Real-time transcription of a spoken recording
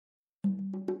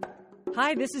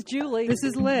Hi, this is Julie. This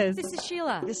is Liz. This is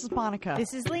Sheila. This is Monica.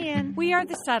 This is Lian. We are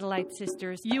the Satellite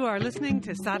Sisters. You are listening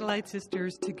to Satellite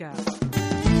Sisters to Go.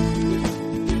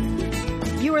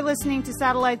 You are listening to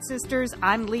Satellite Sisters.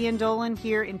 I'm Lian Dolan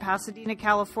here in Pasadena,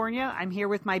 California. I'm here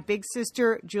with my big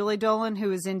sister, Julie Dolan,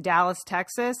 who is in Dallas,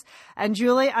 Texas. And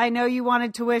Julie, I know you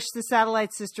wanted to wish the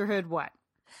Satellite Sisterhood what?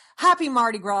 Happy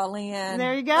Mardi Gras, Lian.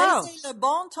 There you go. Laissez le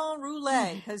bon temps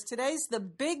rouler, because today's the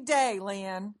big day,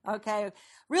 Lian. Okay.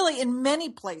 Really in many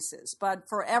places, but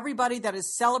for everybody that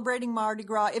is celebrating Mardi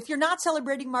Gras, if you're not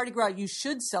celebrating Mardi Gras, you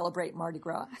should celebrate Mardi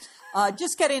Gras.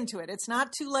 Just get into it. It's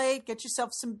not too late. Get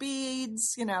yourself some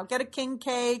beads, get a king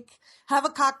cake, have a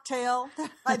cocktail.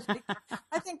 I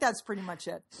think that's pretty much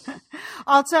it.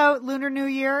 Also, Lunar New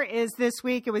Year is this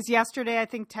week. It was yesterday, I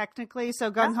think, technically.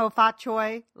 So gung ho fat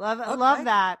choi. Love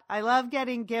that. I love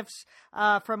getting gifts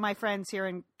from my friends here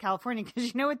in California because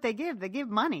you know what they give? They give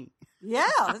money. Yeah,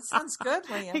 that sounds good,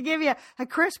 Liam. They give you a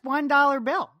crisp $1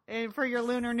 bill for your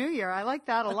Lunar New Year. I like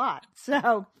that a lot.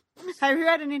 So I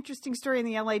read an interesting story in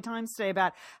the LA Times today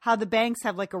about how the banks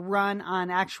have like a run on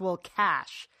actual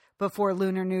cash before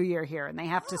Lunar New Year here. And they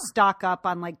have to stock up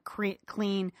on like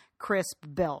clean, crisp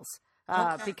bills.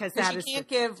 Because that is you can't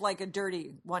give like a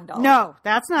dirty $1. No,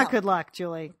 that's not good luck,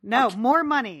 Julie. No, more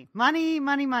money. Money.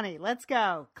 Let's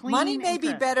go. Clean money may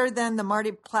be better than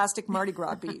the plastic Mardi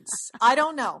Gras beads. I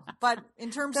don't know, but in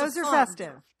terms those of are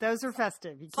festive. Those are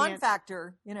festive. You fun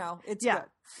factor, it's good.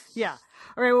 Yeah.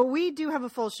 All right. Well, we do have a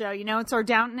full show. It's our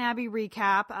Downton Abbey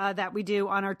recap that we do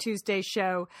on our Tuesday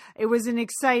show. It was an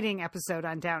exciting episode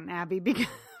on Downton Abbey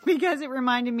because it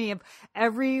reminded me of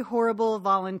every horrible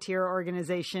volunteer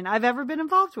organization I've ever been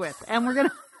involved with. And we're going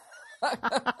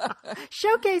to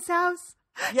Showcase House.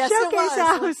 Yes, Showcase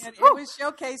House. It was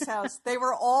Showcase House. They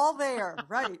were all there,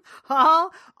 right?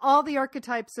 All the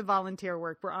archetypes of volunteer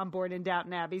work were on board in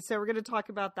Downton Abbey. So we're going to talk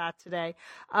about that today.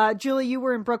 Julie, you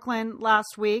were in Brooklyn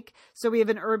last week, so we have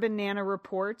an Urban Nana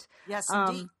report. Yes,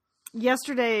 indeed.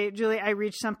 Yesterday, Julie, I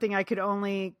reached something I could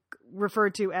only refer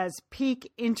to as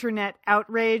peak internet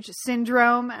outrage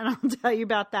syndrome, and I'll tell you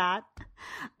about that.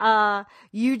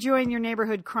 You joined your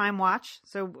neighborhood crime watch,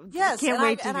 so yes, can't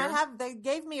wait to hear. They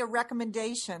gave me a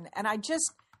recommendation, and I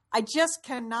just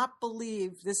cannot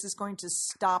believe this is going to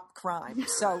stop crime.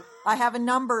 So I have a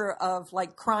number of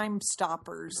like crime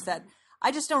stoppers that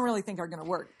I just don't really think are going to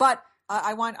work, but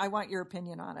I want your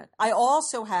opinion on it. I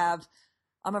also have,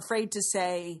 I'm afraid to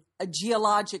say, a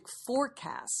geologic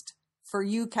forecast for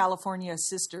you California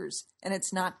sisters, and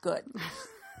it's not good.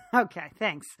 Okay,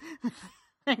 thanks.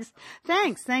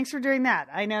 Thanks for doing that.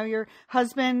 I know your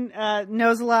husband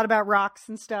knows a lot about rocks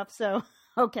and stuff, so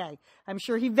okay. I'm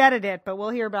sure he vetted it, but we'll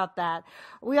hear about that.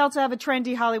 We also have a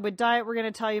trendy Hollywood diet we're going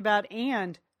to tell you about,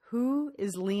 and who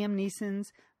is Liam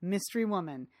Neeson's mystery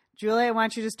woman? Julie, I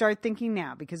want you to start thinking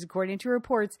now, because according to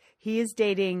reports, he is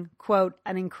dating, quote,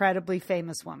 an incredibly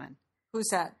famous woman. Who's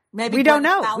that? Maybe we don't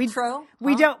know.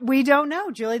 We don't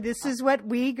know, Julie. This is what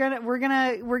we're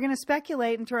gonna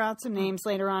speculate and throw out some names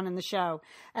later on in the show.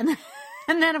 And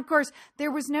then of course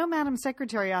there was no Madam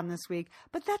Secretary on this week,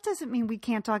 but that doesn't mean we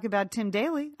can't talk about Tim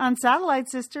Daly on Satellite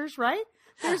Sisters, right?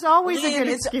 There's always a good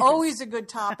excuse. It's always a good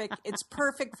topic. It's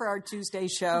perfect for our Tuesday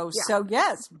show. Yeah. So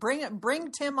yes,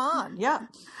 bring Tim on. Yeah.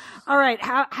 All right.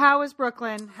 How was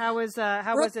Brooklyn? How was it this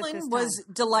time? Brooklyn was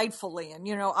delightfully, and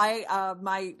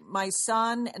my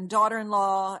son and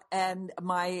daughter-in-law and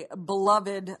my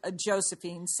beloved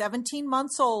Josephine, 17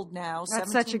 months old now.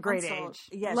 That's such a great age.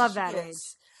 Yes, love that age.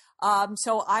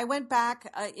 So I went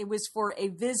back. It was for a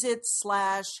visit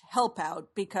 / help out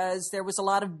because there was a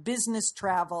lot of business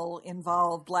travel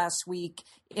involved last week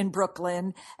in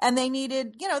Brooklyn, and they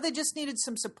just needed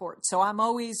some support. So I'm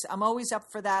always up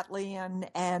for that, Lian.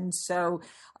 And so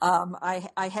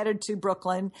I headed to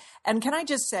Brooklyn. And can I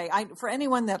just say, for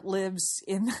anyone that lives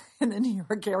in the New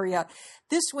York area,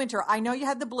 this winter, I know you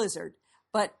had the blizzard,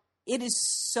 but it is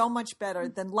so much better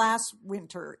than last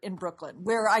winter in Brooklyn,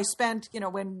 where I spent,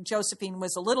 when Josephine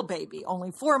was a little baby,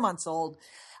 only 4 months old.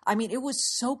 I mean, it was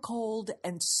so cold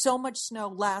and so much snow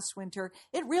last winter.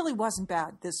 It really wasn't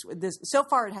bad. So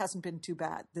far, it hasn't been too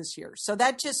bad this year. So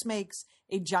that just makes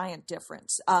a giant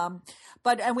difference. And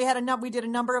we did a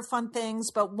number of fun things.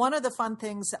 But one of the fun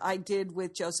things I did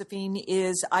with Josephine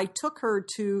is I took her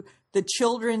to the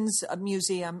Children's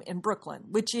Museum in Brooklyn,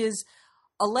 which is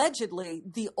allegedly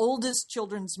the oldest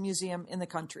children's museum in the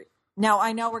country. Now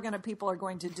I know people are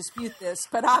going to dispute this,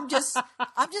 but I'm just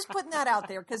putting that out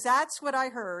there because that's what I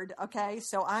heard. Okay.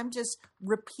 So I'm just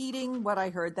repeating what I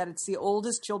heard, that it's the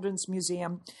oldest children's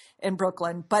museum in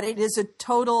Brooklyn, but it is a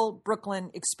total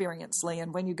Brooklyn experience,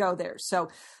 Lian, when you go there. So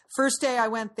first day I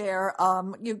went there,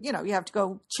 you have to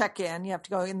go check in, you have to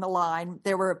go in the line.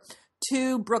 There were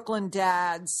 2 Brooklyn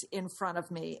dads in front of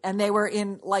me, and they were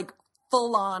in like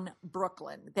full on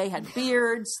Brooklyn. They had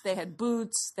beards, they had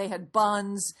boots, they had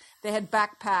buns, they had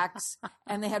backpacks,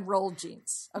 and they had rolled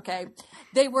jeans. Okay.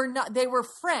 They were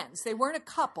friends. They weren't a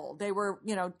couple. They were,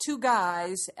 2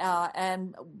 guys.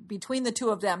 And between the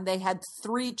 2 of them, they had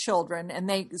 3 children, and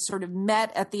they sort of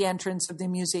met at the entrance of the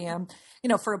museum,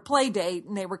 for a play date,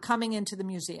 and they were coming into the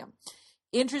museum.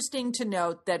 Interesting to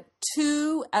note that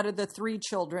 2 out of the 3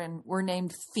 children were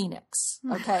named Phoenix.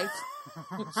 Okay.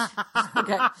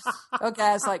 Okay.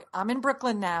 I was like, I'm in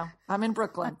Brooklyn now. I'm in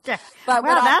Brooklyn. Okay. But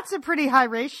that's a pretty high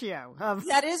ratio.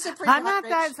 That is a pretty high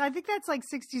ratio. I think that's like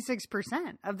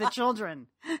 66% of the children.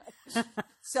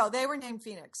 So they were named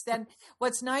Phoenix. Then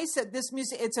what's nice at this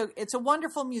museum, it's a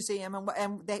wonderful museum.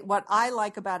 And what I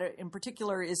like about it in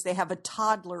particular is they have a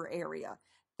toddler area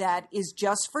that is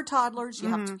just for toddlers. You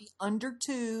have to be under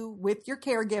 2 with your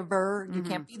caregiver. You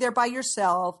can't be there by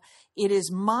yourself. It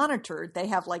is monitored. They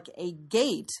have like a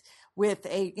gate with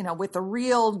a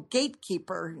real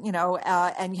gatekeeper,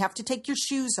 and you have to take your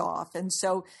shoes off. And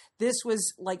so this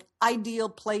was like ideal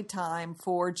playtime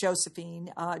for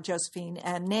Josephine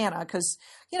and Nana, because,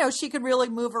 she could really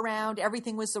move around.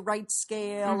 Everything was the right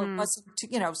scale. It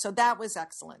wasn't, so that was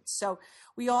excellent. So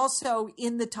we also,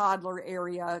 in the toddler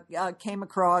area, came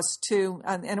across 2,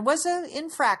 and it was an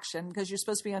infraction because you're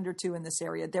supposed to be under 2 in this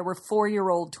area. There were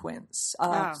 4-year-old twins.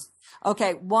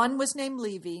 Okay. One was named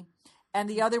Levy, and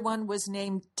the other one was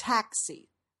named Taxi.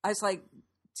 I was like,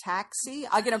 Taxi?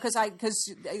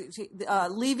 Because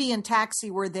Levy and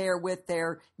Taxi were there with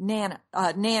their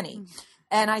nanny.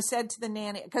 And I said to the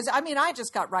nanny, because I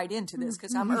just got right into this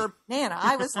because I'm Urban Nana.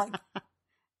 I was like,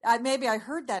 maybe I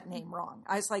heard that name wrong.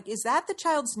 I was like, is that the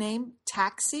child's name,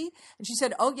 Taxi? And she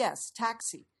said, oh, yes,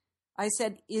 Taxi. I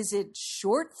said, is it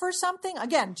short for something?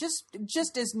 Again,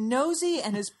 just as nosy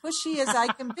and as pushy as I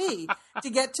can be to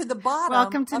get to the bottom.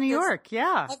 Welcome to New York.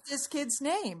 Yeah. Of this kid's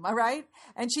name. All right.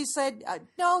 And she said,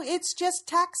 no, it's just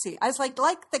Taxi. I was like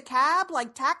the cab,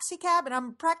 like taxi cab. And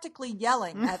I'm practically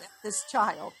yelling at this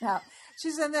child. Now,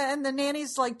 she said, and the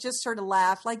nanny's like, just sort of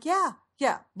laughed like, yeah.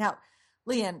 Now,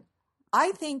 Lian,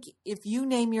 I think if you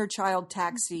name your child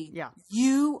Taxi,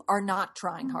 you are not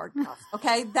trying hard enough.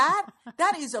 Okay,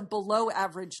 that is a below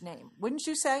average name, wouldn't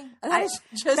you say? That's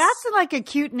like a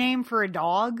cute name for a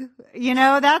dog.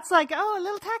 That's like, oh, a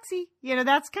little Taxi.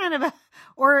 That's kind of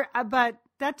but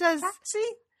that does. Taxi.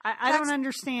 I don't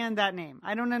understand that name.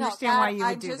 I don't understand why you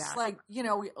would do that. I just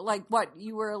like what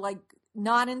you were like.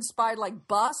 Not inspired, like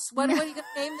bus. What are you going to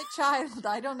name the child?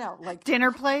 I don't know. Like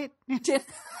dinner plate.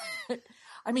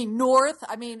 North.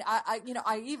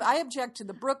 I object to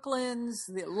the Brooklyns,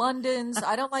 the Londons.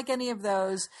 I don't like any of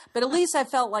those. But at least I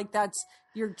felt like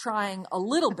you're trying a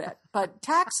little bit. But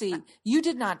Taxi, you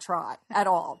did not try at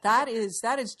all. That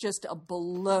is just a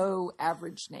below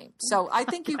average name. So I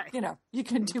think you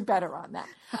can do better on that.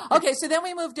 Okay, so then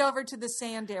we moved over to the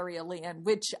sand area, Lian,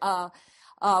 which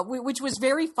was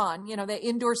very fun. The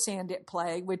indoor sand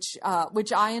play, which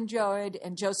I enjoyed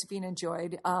and Josephine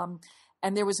enjoyed.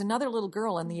 And there was another little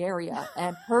girl in the area,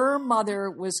 and her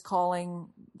mother was calling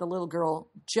the little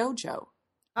girl JoJo.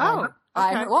 Oh,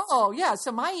 okay. Yeah.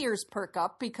 So my ears perk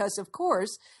up because, of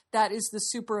course, that is the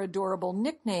super adorable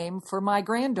nickname for my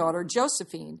granddaughter,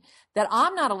 Josephine, that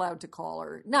I'm not allowed to call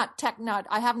her.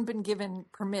 I haven't been given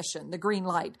permission, the green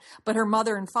light, but her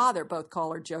mother and father both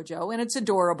call her JoJo, and it's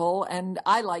adorable, and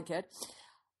I like it.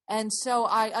 And so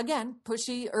again,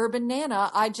 pushy urban Nana,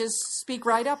 I just speak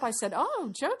right up. I said,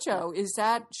 oh, JoJo, is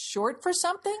that short for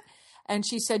something? And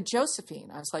she said,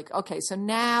 Josephine. I was like, okay, so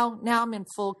now I'm in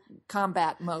full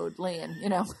combat mode, Lian,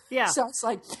 Yeah. So it's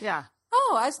like, yeah.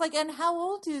 Oh, I was like, and how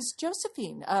old is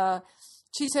Josephine?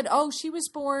 She said, oh, she was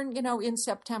born, in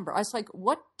September. I was like,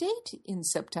 what date in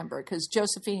September? Because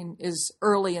Josephine is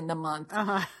early in the month.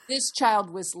 Uh-huh. This child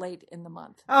was late in the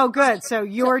month. Oh, good. So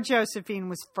your Josephine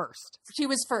was first. She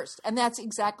was first. And that's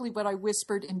exactly what I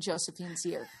whispered in Josephine's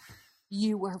ear.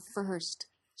 You were first.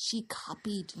 She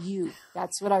copied you.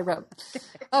 That's what I wrote.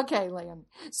 Okay, Liam.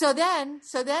 So then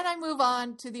I move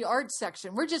on to the art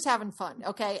section. We're just having fun,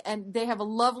 okay? And they have a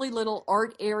lovely little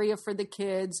art area for the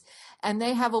kids. And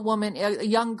they have a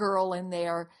young girl in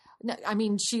there No, I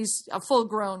mean, she's a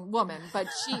full-grown woman, but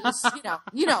she's, but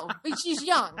she's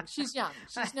young. She's young.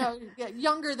 She's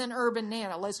younger than Urban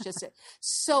Nana, let's just say.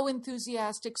 So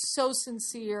enthusiastic, so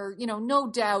sincere,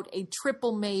 no doubt a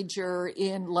triple major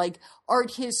in like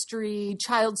art history,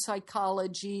 child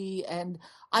psychology, and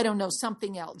I don't know,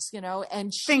 something else,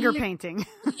 and finger painting.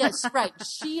 Yes, right.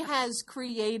 She has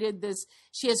created this.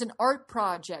 She has an art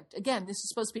project. Again, this is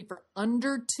supposed to be for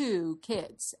under 2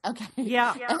 kids. Okay.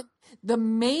 Yeah. And the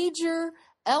major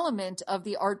element of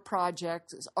the art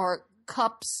project are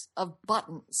cups of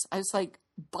buttons. I was like,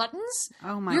 buttons?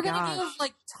 Oh my You're gosh. going to give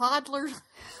like toddler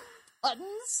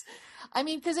buttons? I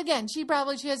mean, because again, she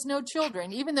has no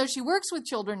children, even though she works with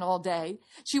children all day.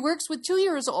 She works with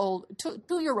 2-year-olds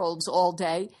all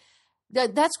day.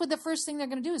 That's what the first thing they're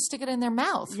going to do is stick it in their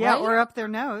mouth. Yeah, right? or up their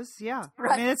nose. Yeah.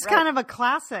 Right, I mean, it's kind of a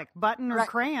classic button or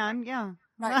crayon. Yeah.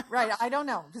 Right. I don't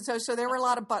know. So there were a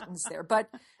lot of buttons there, but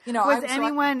was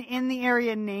anyone in the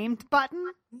area named Button?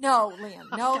 No,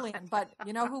 Lian. But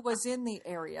you know who was in the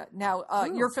area? Now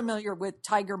you're familiar with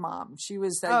Tiger Mom. She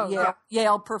was the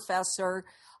Yale professor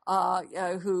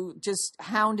who just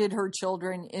hounded her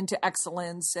children into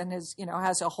excellence and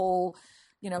has a whole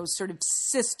sort of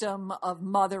system of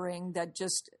mothering that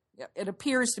just. It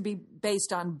appears to be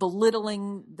based on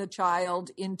belittling the child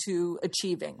into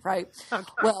achieving, right? Okay.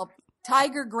 Well,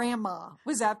 Tiger Grandma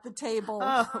was at the table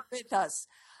with us.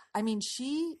 I mean,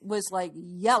 she was like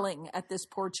yelling at this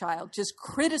poor child, just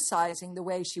criticizing the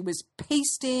way she was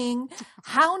pasting,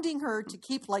 hounding her to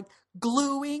keep like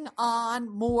gluing on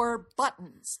more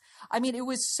buttons. I mean, it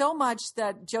was so much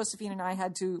that Josephine and I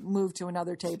had to move to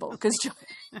another table because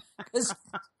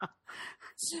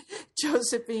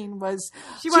Josephine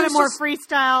she wanted more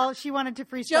freestyle. She wanted to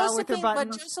freestyle with her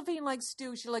buttons. But Josephine likes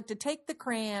to. She liked to take the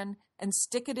crayon and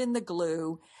stick it in the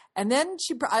glue, and then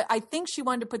I think she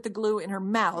wanted to put the glue in her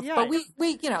mouth. Yeah. But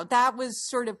we that was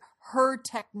sort of her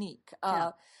technique.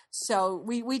 So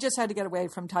we just had to get away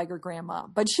from Tiger Grandma,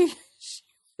 but she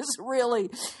was really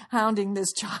hounding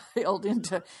this child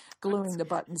into gluing the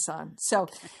buttons on. So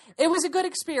it was a good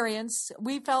experience.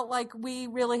 We felt like we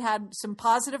really had some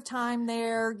positive time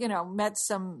there, met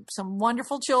some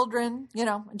wonderful children,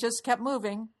 and just kept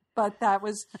moving. But that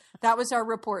was our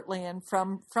report, Lian,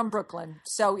 from Brooklyn.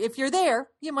 So if you're there,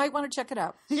 you might want to check it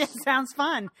out. Yeah, sounds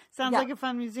fun. Sounds like a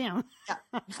fun museum.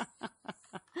 Yeah.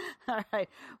 All right.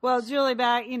 Well, Julie,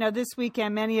 back, this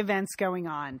weekend, many events going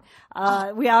on.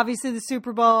 We obviously the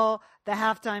Super Bowl, the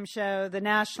halftime show, the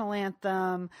national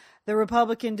anthem, the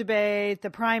Republican debate,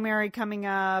 the primary coming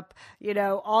up,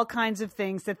 all kinds of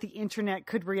things that the internet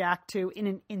could react to in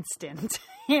an instant.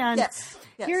 And yes.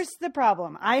 Here's the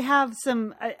problem. I have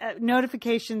some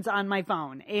notifications on my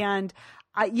phone, and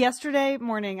yesterday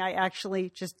morning, I actually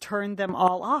just turned them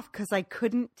all off because I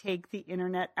couldn't take the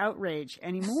internet outrage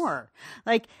anymore.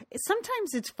 Like,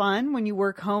 sometimes it's fun when you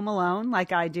work home alone,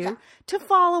 like I do, to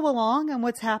follow along on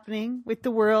what's happening with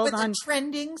the world. With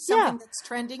trending, something that's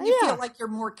trending. You feel like you're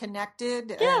more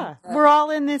connected. Yeah, we're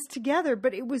all in this together.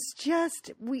 But it was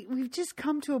just, we've just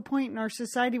come to a point in our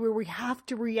society where we have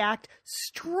to react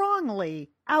strongly,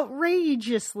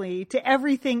 outrageously to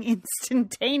everything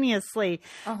instantaneously.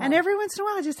 And every once in a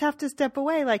while I just have to step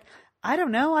away. Like, I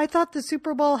don't know, I thought the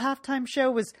Super Bowl halftime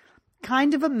show was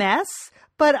kind of a mess,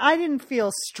 but I didn't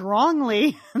feel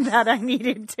strongly that I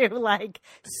needed to like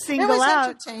single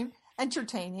out.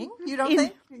 Entertaining, you don't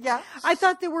think? Yeah. I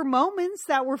thought there were moments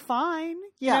that were fine,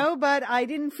 you know, but I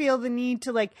didn't feel the need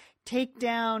to like take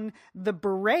down the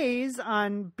berets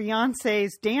on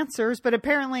Beyonce's dancers, but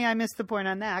apparently I missed the point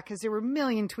on that because there were a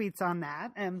million tweets on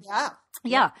that. And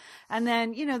yeah. And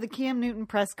then, the Cam Newton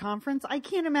press conference. I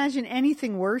can't imagine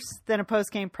anything worse than a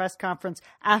post-game press conference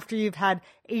after you've had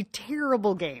a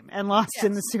terrible game and lost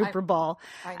in the Super Bowl.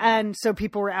 And so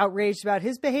people were outraged about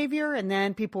his behavior, and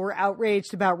then people were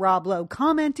outraged about Rob Lowe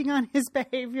commenting on his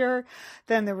behavior.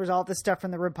 Then there was all the stuff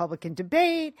from the Republican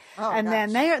debate.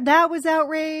 Then that was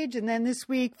outrage. And then this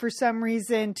week, for some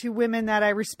reason, 2 women that I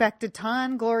respect a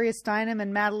ton, Gloria Steinem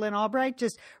and Madeleine Albright,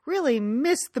 just really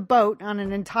missed the boat on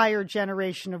an entire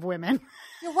generation of women.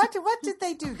 What did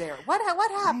they do there? What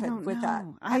happened with that?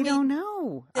 I don't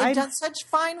know. They've done such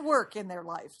fine work in their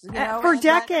lives, for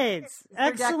decades.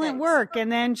 Excellent work.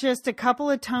 And then just a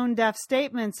couple of tone deaf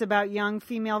statements about young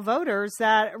female voters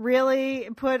that really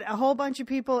put a whole bunch of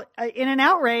people in an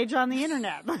outrage on the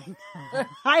internet.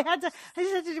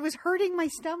 It was hurting my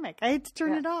stomach. I had to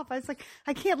turn it off. I was like,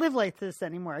 I can't live like this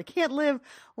anymore. I can't live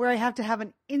where I have to have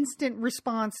an instant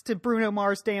response to Bruno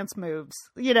Mars dance moves.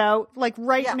 Like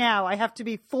right now, I have to be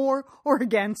be for or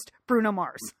against Bruno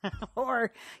Mars.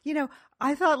 Or,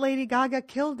 I thought Lady Gaga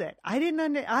killed it.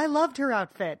 I loved her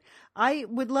outfit. I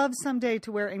would love someday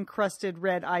to wear encrusted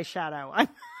red eyeshadow. I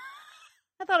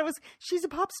thought she's a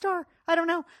pop star. I don't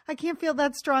know. I can't feel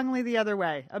that strongly the other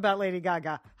way about Lady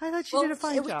Gaga. I thought she did a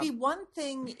fine job. It would be one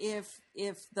thing if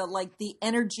the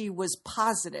energy was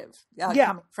positive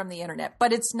coming from the internet,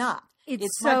 but it's not.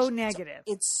 It's so negative.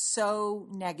 It's so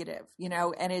negative,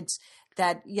 and it's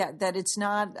that it's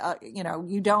not,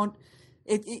 you don't,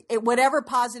 whatever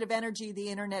positive energy the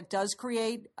internet does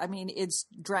create, I mean, it's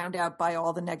drowned out by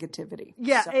all the negativity.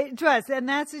 Yeah, so. It does. And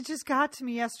it just got to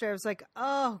me yesterday. I was like,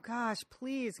 oh gosh,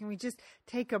 please, can we just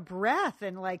take a breath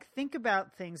and think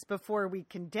about things before we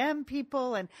condemn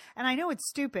people? And I know it's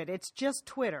stupid. It's just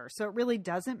Twitter. So it really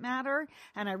doesn't matter.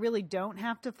 And I really don't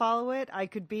have to follow it. I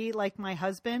could be like my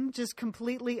husband, just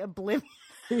completely oblivious.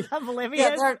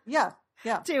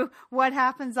 To what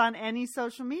happens on any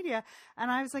social media.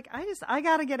 And I was like, I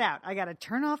got to get out. I got to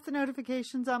turn off the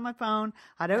notifications on my phone.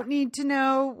 I don't need to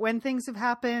know when things have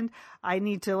happened. I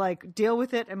need to deal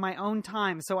with it in my own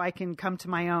time so I can come to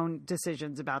my own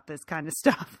decisions about this kind of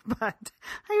stuff. But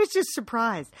I was just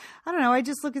surprised. I don't know. I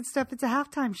just look at stuff. It's a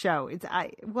halftime show.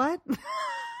 What?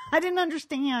 I didn't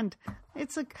understand.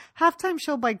 It's a halftime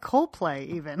show by Coldplay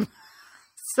even.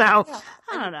 So,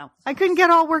 I don't know. I couldn't get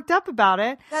all worked up about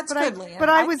it. That's good, Lian. But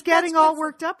I was getting all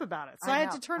worked up about it. So I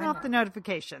had to turn off the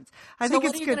notifications. I think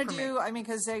it's good for me. So what are you going to do? I mean,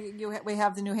 because we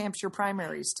have the New Hampshire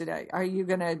primaries today. Are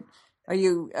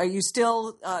you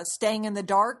still staying in the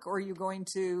dark, or are you going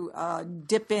to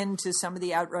dip into some of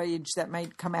the outrage that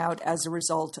might come out as a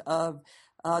result of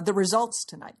the results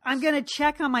tonight? I'm going to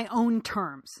check on my own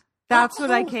terms. That's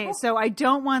what I came. So I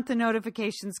don't want the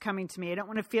notifications coming to me. I don't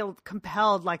want to feel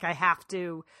compelled like I have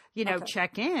to,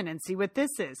 check in and see what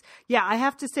this is. Yeah, I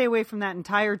have to stay away from that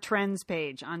entire trends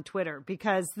page on Twitter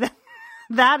because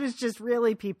that is just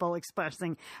really people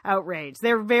expressing outrage.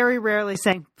 They're very rarely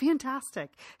saying, fantastic.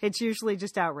 It's usually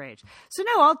just outrage. So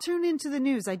no, I'll tune into the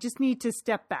news. I just need to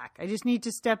step back. I just need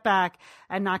to step back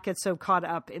and not get so caught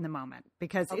up in the moment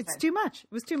because it's too much.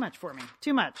 It was too much for me.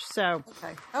 Too much. So,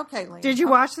 okay, Lian. Did you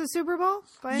watch the Super Bowl?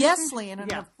 Yes, Lian.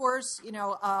 And of course,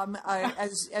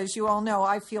 as you all know,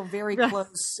 I feel very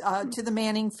close to the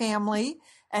Manning family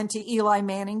and to Eli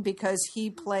Manning because he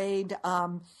played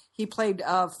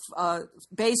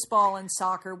baseball and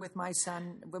soccer with my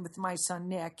son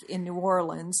Nick in New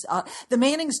Orleans. The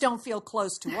Mannings don't feel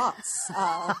close to us.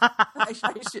 I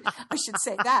should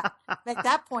say that. Make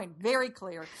that point very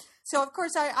clear. So of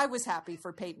course I was happy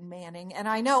for Peyton Manning, and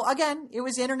I know again it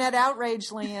was internet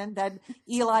outrage, Lian, that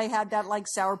Eli had that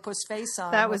sourpuss face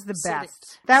on. That was the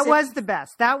best. That's the good.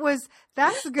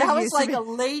 That was like a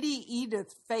Lady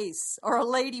Edith face or a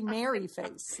Lady Mary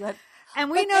face. And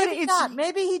we know maybe not.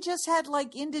 Maybe he just had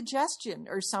indigestion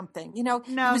or something. No.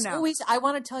 Always, I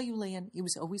want to tell you, Lian, he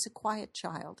was always a quiet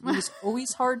child. He was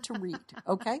always hard to read.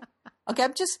 Okay.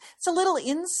 It's a little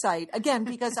insight again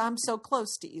because I'm so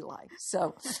close to Eli.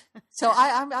 So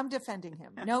I'm defending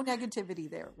him. No negativity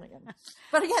there, Lian.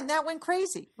 But again, that went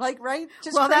crazy. Right?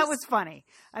 Just crazy. That was funny.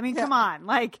 I mean, come on,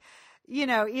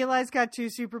 Eli's got 2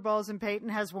 Super Bowls and Peyton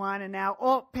has 1, and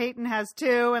now, Peyton has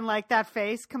 2, and that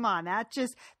face, come on, that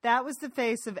was the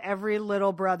face of every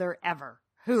little brother ever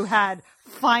who had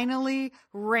finally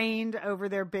reigned over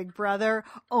their big brother,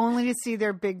 only to see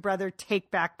their big brother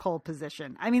take back pole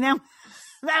position. I mean,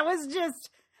 that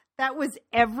was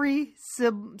every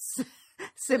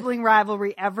sibling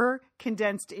rivalry ever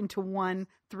condensed into one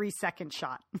 3-second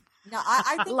shot. No,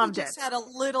 I think he just had a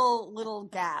little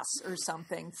gas or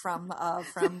something from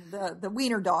the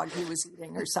wiener dog he was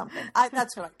eating or something.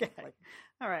 That's what I think.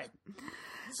 All right.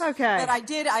 Okay. But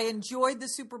I enjoyed the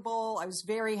Super Bowl. I was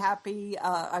very happy.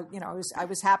 I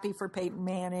was happy for Peyton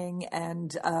Manning,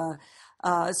 and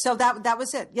so that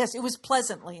was it. Yes, it was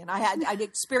pleasantly, and I'd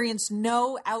experienced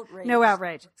no outrage. No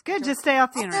outrage. It's good. Just stay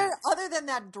off the internet. Other than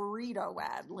that Dorito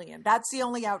ad, Lian. That's the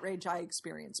only outrage I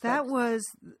experienced. That was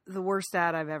the worst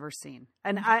ad I've ever seen,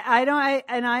 and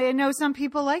I know some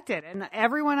people liked it, and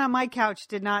everyone on my couch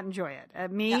did not enjoy it.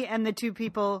 And the 2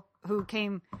 people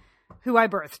who I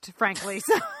birthed, frankly.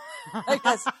 So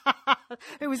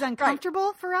it was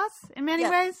uncomfortable for us in many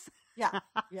ways. Yeah.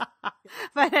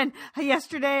 But then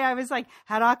yesterday I was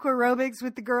had aqua aerobics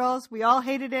with the girls. We all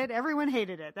hated it. Everyone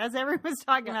hated it. As everyone was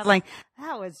talking about,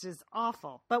 that was just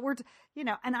awful. But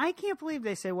and I can't believe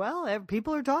they say, well,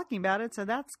 people are talking about it, so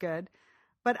that's good.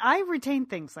 But I retain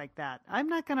things like that. I'm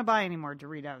not going to buy any more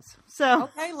Doritos. So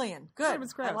okay, Lian, good. It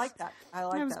was gross. I like that.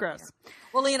 It was gross. Lian.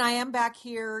 Well, Lian, I am back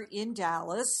here in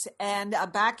Dallas and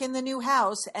back in the new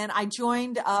house, and I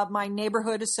joined my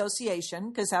neighborhood association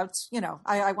because that's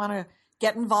I want to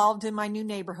get involved in my new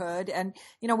neighborhood, and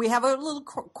we have a little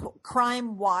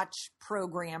crime watch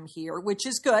program here, which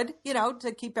is good,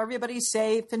 to keep everybody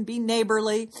safe and be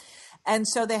neighborly. And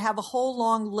so they have a whole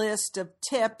long list of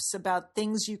tips about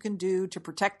things you can do to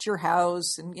protect your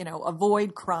house and,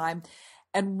 avoid crime.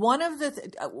 And one of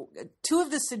two of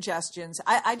the suggestions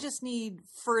I just need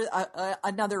for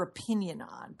another opinion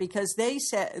on, because they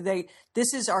said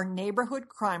this is our neighborhood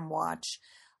crime watch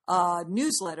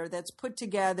newsletter that's put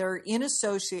together in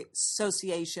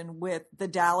association with the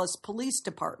Dallas Police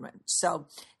Department. So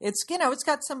it's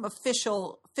got some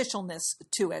officialness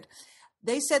to it.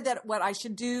 They said that what I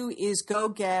should do is go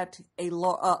get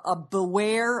a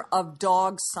beware of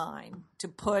dog sign to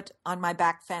put on my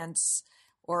back fence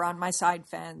or on my side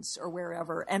fence or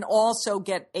wherever, and also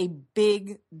get a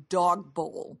big dog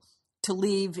bowl to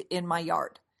leave in my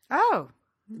yard. Oh.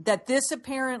 That this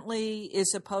apparently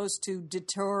is supposed to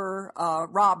deter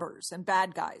robbers and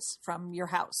bad guys from your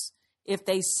house if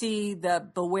they see the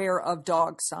beware of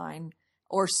dog sign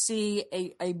or see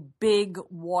a big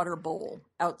water bowl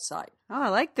outside. Oh, I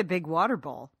like the big water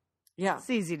bowl. Yeah. It's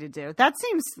easy to do. That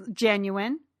seems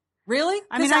genuine. Really?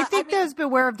 I think those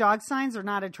beware of dog signs are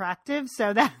not attractive.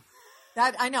 So that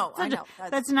I know.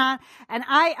 That's not. And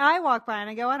I walk by and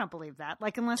I go, I don't believe that.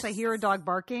 Like, unless I hear a dog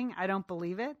barking, I don't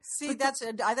believe it. See, that's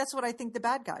what I think the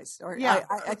bad guys are. Yeah.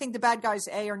 I think the bad guys,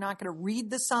 are not going to read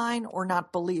the sign or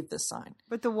not believe the sign.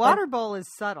 But the water bowl is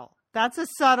subtle. That's a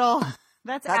subtle.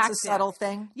 That's a subtle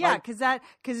thing. Yeah,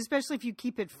 because especially if you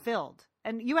keep it filled,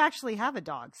 and you actually have a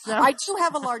dog. So I do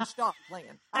have a large dog,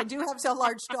 Lian. I do have a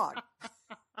large dog.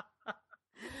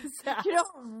 So. You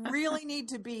don't really need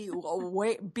to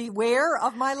beware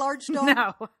of my large dog.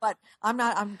 No, but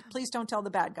please don't tell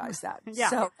the bad guys that. Yeah.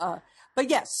 So, but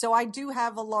yes, so I do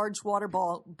have a large water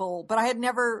bowl, but I had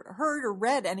never heard or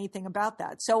read anything about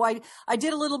that. So I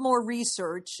did a little more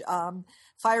research.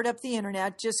 Fired up the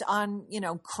internet just on,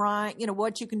 crime,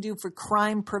 what you can do for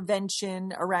crime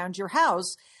prevention around your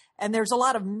house. And there's a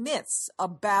lot of myths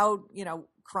about,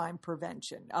 crime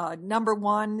prevention. Number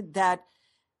one, that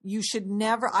you should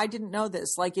never, I didn't know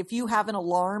this, like if you have an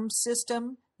alarm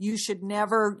system, you should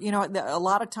never, a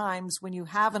lot of times when you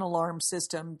have an alarm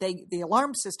system, the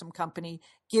alarm system company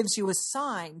gives you a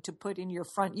sign to put in your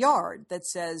front yard that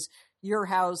says, your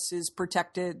house is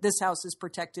protected. This house is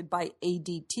protected by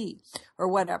ADT or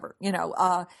whatever,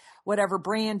 whatever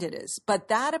brand it is. But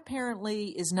that apparently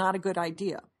is not a good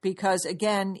idea because,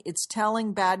 again, it's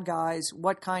telling bad guys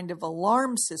what kind of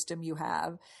alarm system you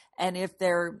have. And if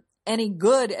they're any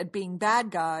good at being bad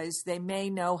guys, they may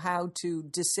know how to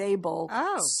disable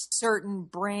certain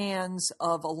brands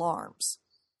of alarms.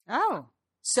 Oh.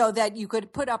 So that you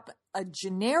could put up a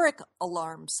generic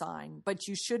alarm sign, but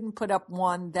you shouldn't put up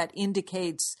one that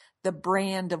indicates the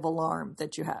brand of alarm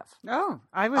that you have. Oh,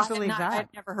 I would believe that. I had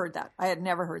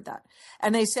never heard that.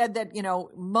 And they said that,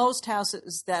 most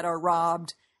houses that are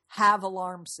robbed have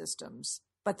alarm systems,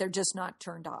 but they're just not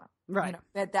turned on. Right.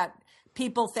 That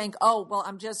people think, oh, well,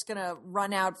 I'm just going to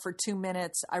run out for 2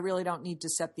 minutes. I really don't need to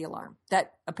set the alarm.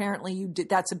 That apparently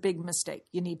that's a big mistake.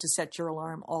 You need to set your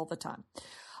alarm all the time.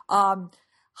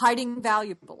 Hiding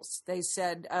valuables. They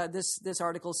said, this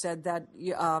article said that,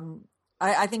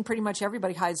 I think pretty much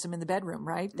everybody hides them in the bedroom,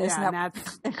 right? That's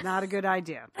not a good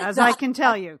idea. As I can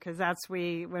tell you, because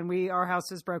when our house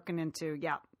was broken into,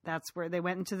 that's where they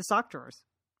went into the sock drawers.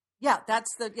 Yeah,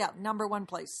 that's number one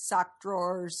place. Sock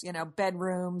drawers,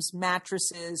 bedrooms,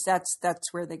 mattresses.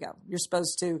 That's where they go. You're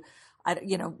supposed to,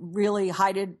 really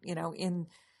hide it,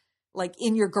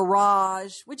 in your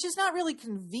garage, which is not really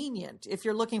convenient if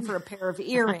you're looking for a pair of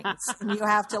earrings and you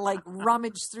have to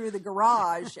rummage through the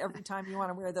garage every time you want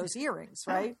to wear those earrings,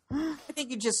 right? I think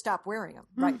you just stop wearing them,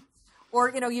 right? Or,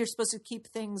 you're supposed to keep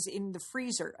things in the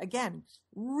freezer. Again,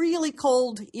 really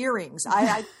cold earrings.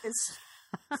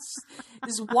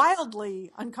 Is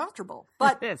wildly uncomfortable,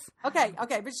 but okay,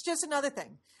 but it's just another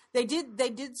thing. They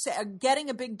did say getting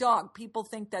a big dog. People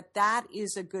think that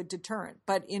is a good deterrent,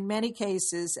 but in many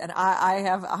cases, and I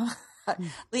have,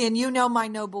 Lian, my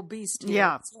noble beast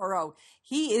here, Zorro.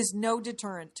 He is no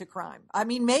deterrent to crime. I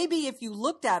mean, maybe if you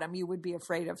looked at him, you would be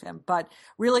afraid of him, but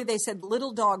really, they said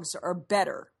little dogs are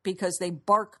better because they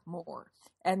bark more.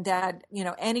 And that,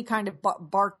 any kind of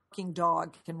barking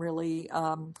dog can really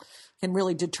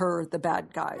deter the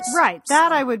bad guys. Right.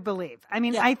 That I would believe. I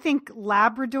mean, I think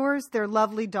Labradors, they're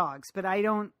lovely dogs, but I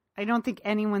don't think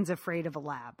anyone's afraid of a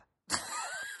lab.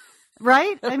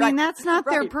 Right? I mean, Right. that's not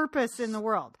their Right. purpose in the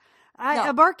world. No.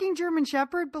 A barking German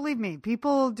Shepherd, believe me,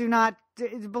 people do not,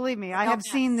 believe me, I have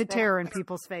seen the terror in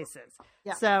people's faces.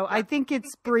 Yeah. So I think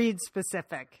it's breed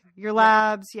specific. Your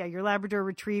labs, your Labrador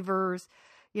retrievers,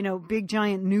 big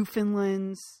giant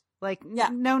Newfoundlands. Like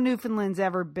no Newfoundlands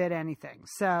ever bit anything.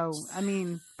 So, I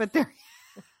mean, but they're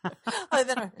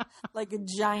Other than like a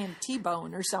giant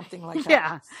T-bone or something like that.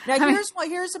 Yeah. Now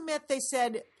here's a myth. They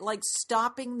said, like,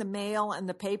 stopping the mail and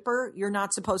the paper, you're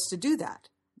not supposed to do that.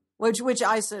 Which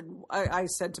I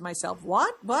said to myself,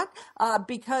 what?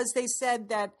 Because they said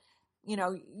that,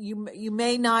 you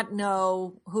may not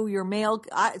know who your mail.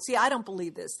 I don't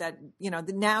believe this. That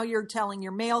now you're telling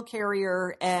your mail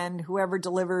carrier and whoever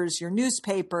delivers your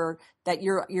newspaper that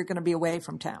you're going to be away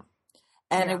from town,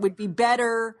 and it would be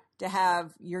better to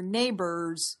have your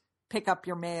neighbors pick up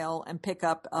your mail and pick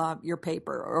up your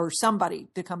paper, or somebody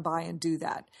to come by and do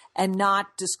that, and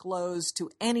not disclose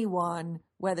to anyone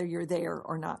whether you're there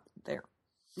or not there.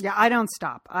 Yeah, I don't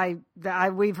stop.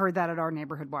 We've heard that at our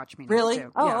neighborhood watch meeting. Really?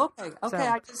 Too. Oh, Yeah.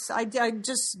 okay. So, I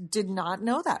just did not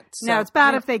know that. So, no, it's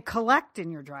bad if they collect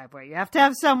in your driveway. You have to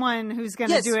have someone who's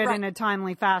going to do it in a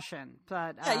timely fashion.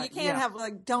 But you can't have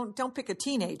don't pick a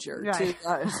teenager right.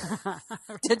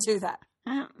 to do that.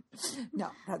 No,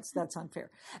 that's unfair.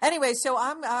 Anyway, so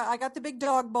I got the big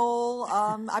dog bowl.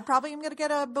 I probably am going to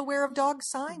get a Beware of Dogs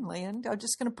sign, Lian. I'm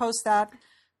just going to post that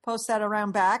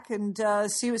around back and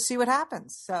see what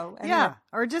happens. So anyway. Yeah,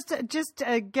 or just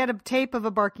get a tape of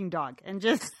a barking dog and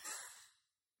just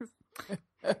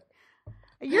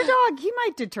your dog. He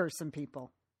might deter some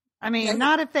people. I mean,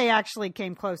 not if they actually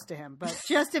came close to him, but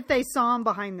just if they saw him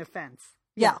behind the fence.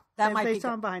 Yeah, that might they be saw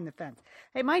good. him behind the fence.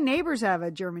 Hey, my neighbors have a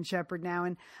German Shepherd now,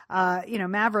 and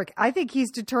Maverick. I think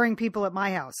he's deterring people at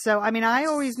my house. So, I mean, I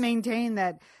always maintain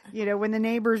that when the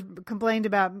neighbors complained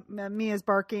about Mia's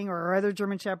barking or our other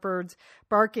German Shepherds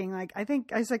barking, I think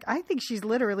she's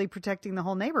literally protecting the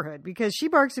whole neighborhood because she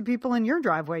barks at people in your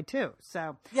driveway too.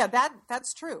 So yeah,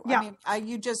 that's true. Yeah. I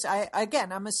mean,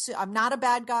 I'm not a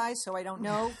bad guy, so I don't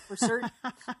know for certain,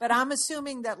 but I'm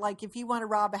assuming that, like, if you want to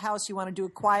rob a house, you want to do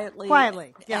it quietly.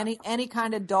 Yeah. Any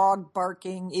kind of dog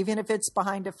barking, even if it's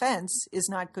behind a fence, is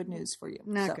not good news for you.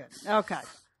 Not good. Okay.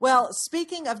 Well,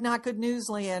 speaking of not good news,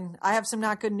 Lian, I have some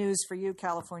not good news for you,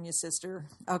 California sister.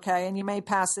 Okay. And you may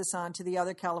pass this on to the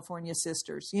other California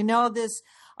sisters.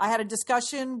 I had a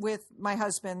discussion with my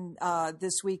husband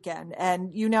this weekend,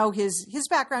 and his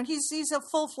background. He's a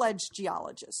full-fledged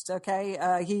geologist. Okay.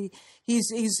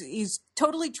 He's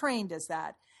totally trained as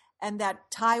that. And that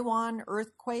Taiwan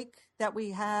earthquake that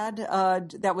we had,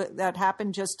 that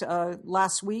happened just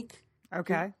last week.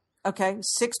 Okay. Okay.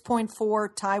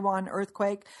 6.4 Taiwan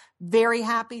earthquake. Very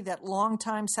happy that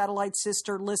longtime Satellite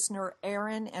Sister listener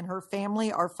Erin and her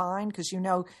family are fine, because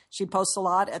she posts a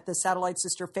lot at the Satellite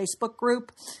Sister Facebook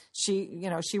group. She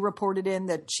reported in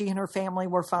that she and her family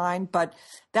were fine, but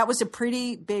that was a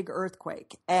pretty big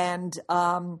earthquake, and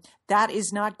that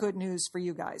is not good news for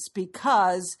you guys,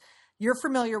 because you're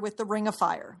familiar with the Ring of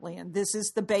Fire, Lian. This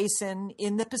is the basin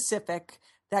in the Pacific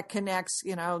that connects,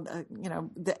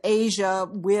 the Asia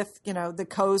with, the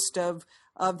coast of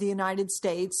the United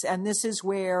States. And this is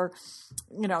where,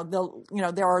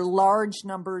 there are large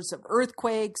numbers of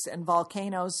earthquakes and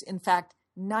volcanoes. In fact,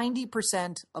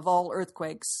 90% of all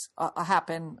earthquakes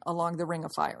happen along the Ring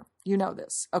of Fire. You know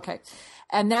this. Okay.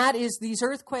 And that is, these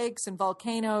earthquakes and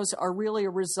volcanoes are really a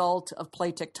result of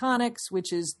plate tectonics,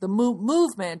 which is the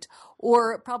movement,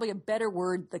 or probably a better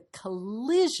word, the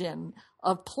collision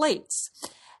of plates.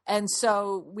 And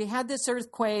so we had this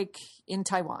earthquake in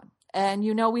Taiwan. And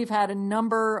we've had a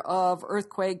number of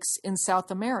earthquakes in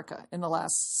South America in the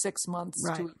last 6 months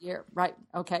to a year. Right.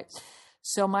 Okay.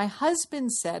 So my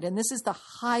husband said, and this is the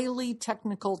highly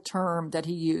technical term that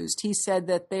he used, he said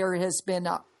that there has been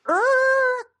a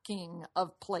irking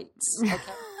of plates. Okay.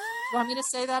 You want me to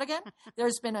say that again?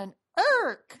 There's been an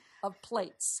irk of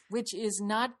plates, which is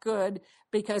not good,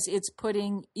 because it's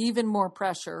putting even more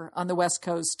pressure on the west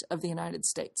coast of the United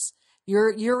States.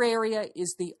 Your area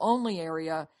is the only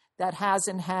area that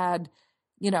hasn't had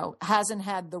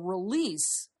the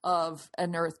release of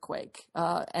an earthquake.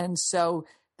 And so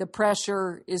the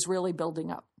pressure is really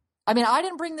building up. I mean, I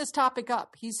didn't bring this topic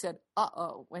up. He said,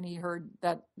 uh-oh, when he heard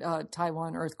that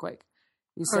Taiwan earthquake.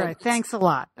 He said, all right, thanks a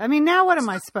lot. I mean, now what am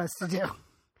I supposed to do?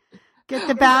 Get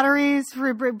the batteries,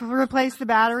 replace the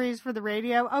batteries for the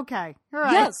radio? Okay, all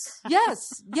right.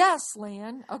 Yes,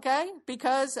 Lian, okay?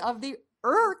 Because of the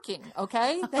irking,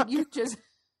 okay? That you just...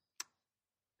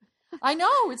 I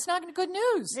know it's not good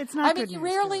news. It's not. I mean, he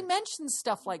rarely mentions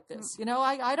stuff like this. You know,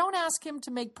 I don't ask him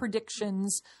to make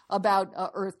predictions about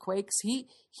earthquakes.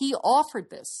 He offered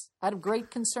this out of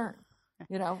great concern.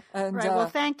 You know, and right. Well,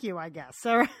 thank you, I guess.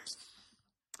 So,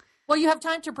 well, you have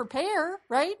time to prepare,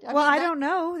 right? I don't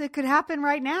know. It could happen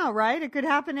right now, right? It could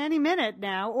happen any minute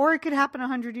now, or it could happen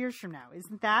 100 years from now.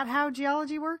 Isn't that how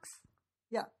geology works?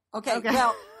 Yeah. Okay.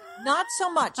 Well, not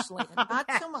so much, Lian. Not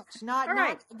Okay. so much. Not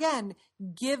again,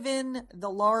 given the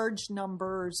large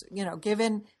numbers, you know,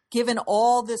 given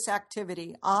all this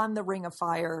activity on the Ring of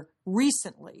Fire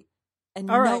recently, and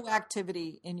no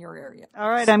activity in your area. All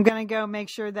right, I'm going to go make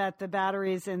sure that the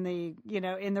batteries in the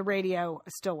radio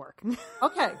still work.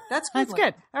 Okay, that's good. That's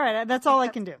good. All right, that's all I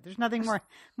can do. There's nothing more.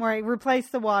 Replace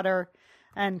the water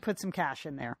and put some cash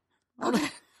in there. Okay.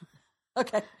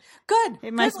 Okay. Good.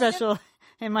 In my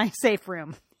in my safe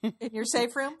room. In your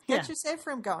safe room? Get your safe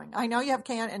room going. I know you have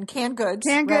canned goods.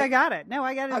 Canned right? good. I got it. No,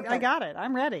 I got it. Okay. I got it.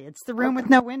 I'm ready. It's the room with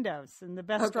no windows and the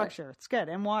best structure. It's good.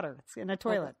 And water. It's in a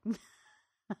toilet. Okay.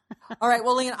 All right.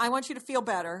 Well, Lian, I want you to feel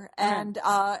better. And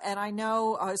I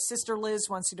know Sister Liz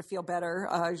wants you to feel better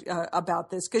about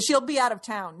this because she'll be out of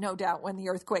town, no doubt, when the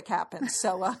earthquake happens.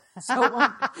 So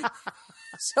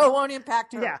it won't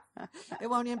impact her. Yeah. It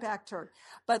won't impact her.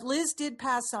 But Liz did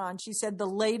pass on, she said, the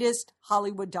latest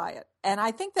Hollywood diet. And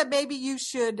I think that maybe you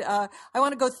should, I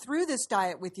want to go through this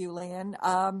diet with you, Lian,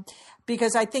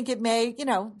 because I think it may, you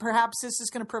know, perhaps this is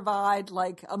going to provide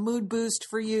like a mood boost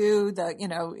for you.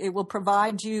 It will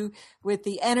provide you with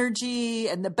the energy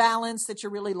and the balance that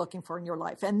you're really looking for in your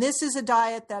life. And this is a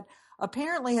diet that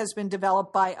apparently has been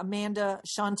developed by Amanda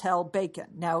Chantel Bacon.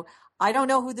 Now, I don't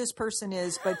know who this person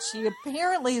is, but she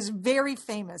apparently is very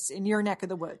famous in your neck of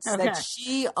the woods. Okay. That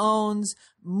she owns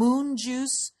Moon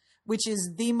Juice, which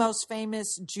is the most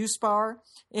famous juice bar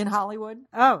in Hollywood.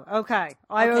 Oh, okay.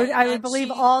 I would believe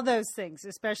all those things,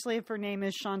 especially if her name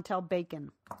is Chantel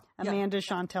Bacon. Amanda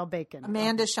Chantel Bacon.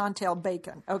 Amanda Chantel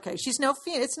Bacon. Okay. She's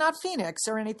it's not Phoenix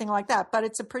or anything like that, but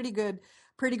it's a pretty good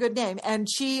name. And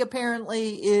she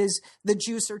apparently is the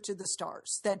juicer to the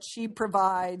stars, that she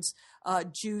provides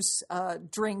juice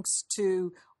drinks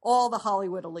to all the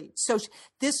Hollywood elite. So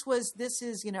this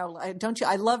is, you know,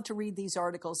 I love to read these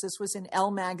articles. This was in Elle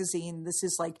magazine. This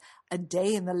is like a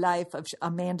day in the life of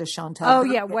Amanda Chantel. Oh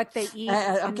yeah. What they eat.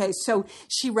 Okay. So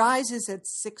she rises at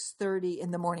 6:30 in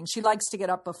the morning. She likes to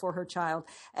get up before her child.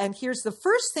 And here's the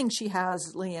first thing she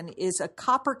has, Lian, is a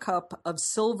copper cup of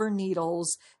silver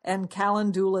needles and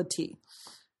calendula tea.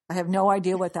 I have no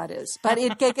idea what that is, but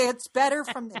it gets better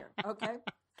from there. Okay.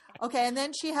 Okay, and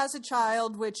then she has a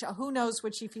child, which who knows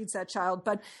what she feeds that child.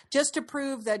 But just to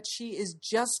prove that she is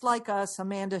just like us,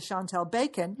 Amanda Chantel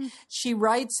Bacon, she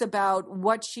writes about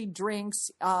what she drinks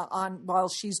while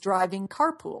she's driving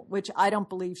carpool, which I don't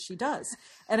believe she does.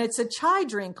 And it's a chai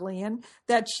drink, Lian,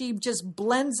 that she just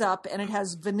blends up, and it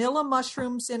has vanilla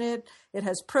mushrooms in it. It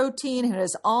has protein. It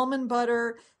has almond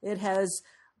butter. It has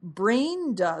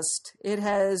brain dust. It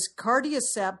has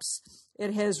cordyceps.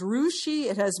 It has rushi,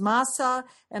 it has masa,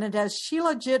 and it has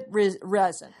shilajit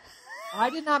resin.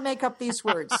 I did not make up these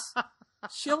words.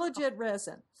 Shilajit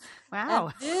resin. Wow.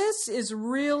 And this is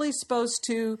really supposed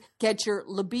to get your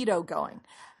libido going.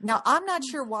 Now, I'm not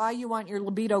sure why you want your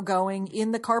libido going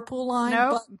in the carpool line,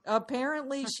 but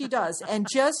apparently she does. And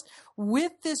just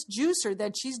with this juicer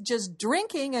that she's just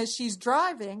drinking as she's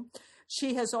driving,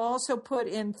 she has also put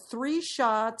in 3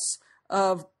 shots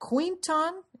of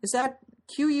Quinton. Is that Quinton?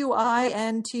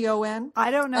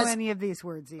 I don't know any of these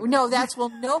words either. No,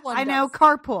 no one I does. know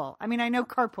carpool. I know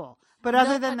carpool. But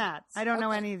other than that, I don't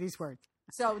know any of these words.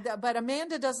 So, but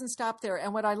Amanda doesn't stop there.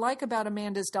 And what I like about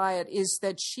Amanda's diet is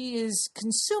that she is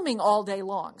consuming all day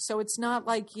long. So it's not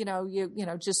like, you know,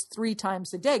 just 3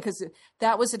 times a day, because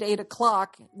that was at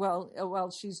 8:00.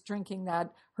 Well, she's drinking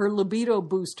her libido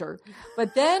booster.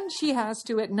 But then she has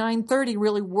to, at 9:30,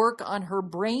 really work on her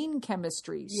brain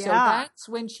chemistry. Yeah. So that's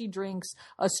when she drinks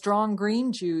a strong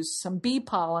green juice, some bee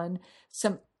pollen,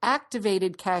 some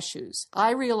activated cashews.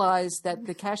 I realize that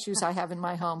the cashews I have in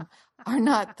my home are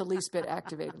not the least bit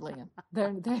activated, Lian.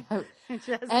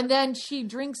 And then she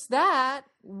drinks that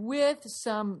with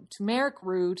some turmeric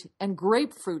root and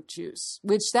grapefruit juice,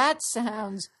 which that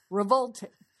sounds revolting.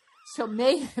 So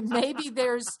maybe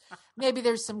there's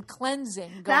some cleansing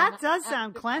going That on. does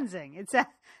sound cleansing. It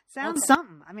sounds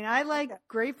something. I like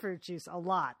grapefruit juice a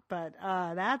lot, but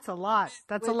that's a lot.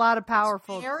 That's a lot of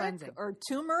powerful cleansing. Or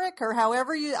turmeric, or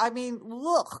however you.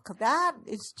 Look, that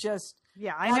is just.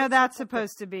 Yeah, I know that's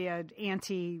supposed to be an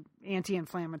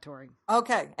anti-inflammatory.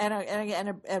 Okay,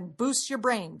 and boosts your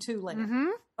brain too, Lian. Mm-hmm.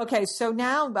 Okay, so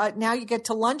now you get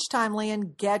to lunchtime,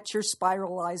 Lian. Get your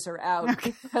spiralizer out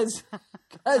because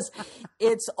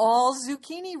it's all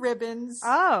zucchini ribbons,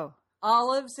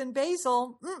 olives and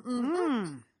basil.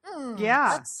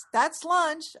 Yeah, that's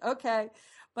lunch. Okay,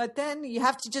 but then you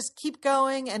have to just keep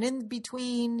going, and in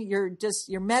between, you're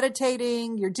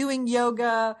meditating, you're doing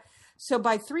yoga. So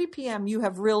by 3 p.m., you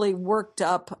have really worked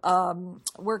up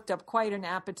quite an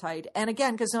appetite. And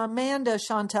again, because Amanda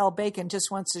Chantel Bacon just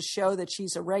wants to show that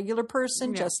she's a regular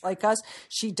person, just like us.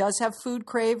 She does have food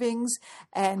cravings,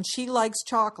 and she likes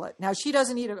chocolate. Now, she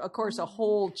doesn't eat, of course, a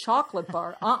whole chocolate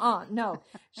bar. No.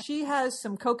 She has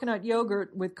some coconut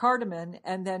yogurt with cardamom,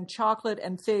 and then chocolate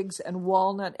and figs and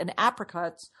walnut and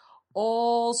apricots,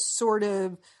 all sort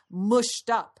of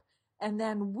mushed up. And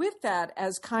then with that,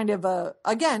 as kind of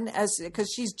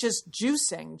because she's just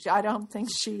juicing. I don't think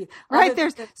she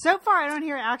so far I don't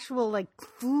hear actual like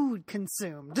food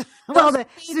consumed. Well, the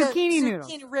zucchini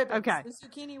noodles, ribbons, okay, the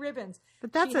zucchini ribbons.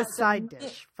 But that's a side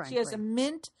dish. Frankly, she has a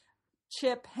mint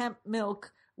chip hemp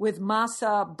milk with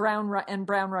masa brown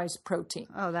rice protein.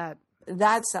 Oh, that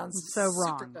sounds so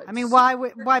wrong. Good. I mean,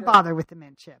 why bother with the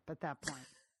mint chip at that point?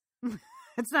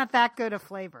 It's not that good a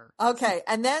flavor. Okay,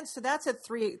 and then so that's at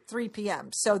 3 p.m.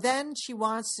 So then she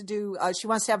wants to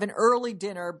have an early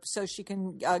dinner so she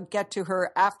can get to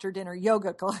her after dinner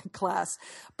yoga class.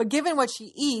 But given what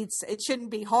she eats, it shouldn't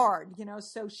be hard,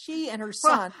 So she and her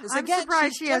son. I'm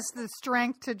surprised she has the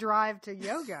strength to drive to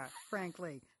yoga,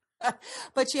 frankly.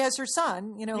 But she has her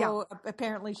son, who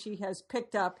apparently she has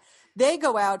picked up. They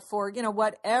go out for,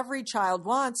 what every child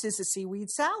wants is a seaweed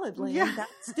salad, Liam. Yeah.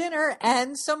 That's dinner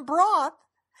and some broth.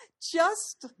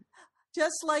 Just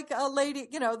like a lady,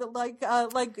 like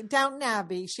Downton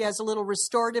Abbey, she has a little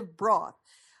restorative broth.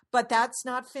 But that's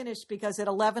not finished because at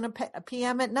 11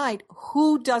 p.m. at night,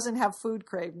 who doesn't have food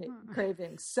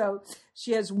cravings? So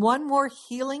she has one more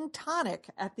healing tonic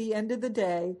at the end of the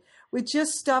day with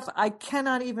just stuff I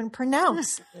cannot even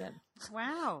pronounce.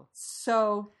 Wow.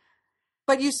 So,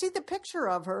 but you see the picture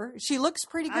of her. She looks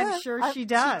pretty good. I'm sure she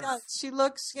does. She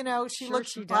looks, she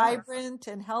looks vibrant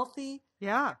and healthy.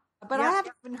 Yeah. But I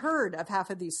haven't even heard of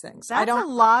half of these things. That's a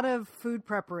lot of food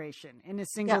preparation in a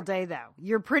single day, though.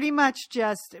 You're pretty much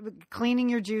just cleaning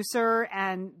your juicer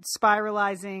and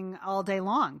spiralizing all day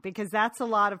long because that's a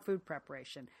lot of food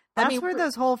preparation. That's where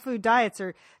those whole food diets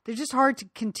they're just hard to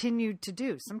continue to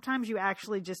do. Sometimes you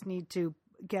actually just need to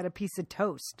get a piece of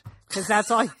toast because that's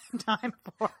all you have time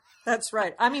for. That's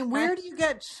right. I mean, where do you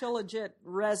get shilajit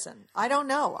resin? I don't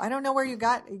know. I don't know where you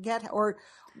get or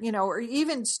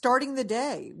even starting the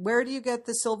day. Where do you get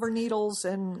the silver needles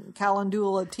and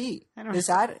calendula tea? Is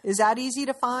that easy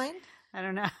to find? I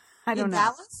don't know. I don't know.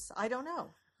 Dallas? I don't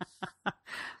know.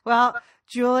 Well,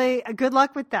 Julie, good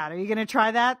luck with that. Are you going to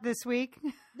try that this week?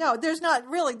 No, there's not.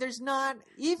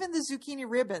 Even the zucchini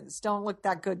ribbons don't look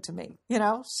that good to me,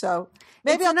 so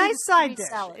maybe it's a nice side dish.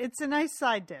 It's a nice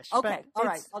side dish. Okay. All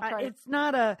right. I'll try it's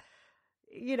not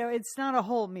a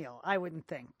whole meal, I wouldn't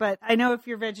think. But I know if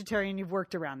you're vegetarian, you've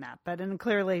worked around that. And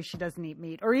clearly she doesn't eat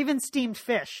meat or even steamed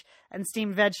fish and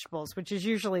steamed vegetables, which is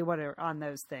usually what are on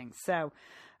those things. So,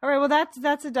 all right. Well,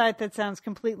 that's a diet that sounds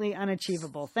completely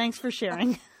unachievable. Thanks for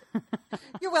sharing.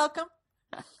 You're welcome.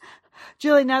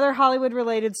 Julie, another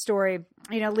Hollywood-related story.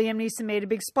 Liam Neeson made a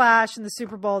big splash in the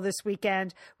Super Bowl this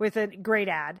weekend with a great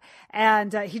ad,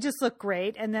 and he just looked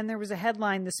great. And then there was a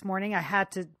headline this morning I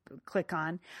had to click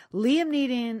on.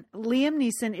 Liam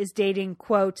Neeson is dating,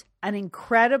 quote, an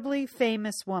incredibly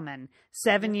famous woman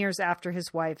 7 years after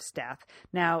his wife's death.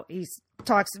 Now, he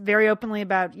talks very openly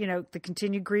about, the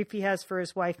continued grief he has for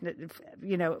his wife,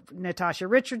 Natasha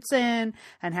Richardson,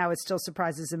 and how it still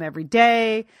surprises him every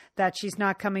day that she's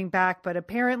not coming back. But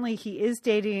apparently he is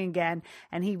dating again,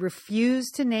 and he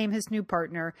refused to name his new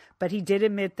partner, but he did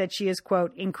admit that she is,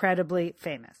 quote, incredibly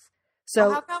famous. So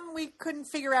how come we couldn't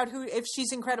figure out if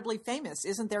she's incredibly famous?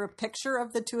 Isn't there a picture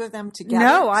of the two of them together?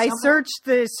 No, I searched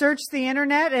the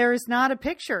internet. There is not a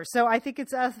picture. So I think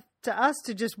it's up to us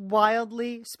to just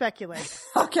wildly speculate.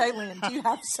 Okay, Lian, do you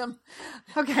have some?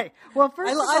 Okay. Well,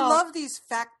 first of all, I love these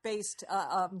fact-based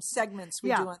segments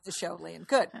we do on the show, Lian.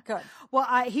 Good. Well,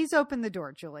 he's opened the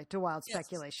door, Julie, to wild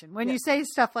speculation. When you say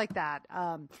stuff like that,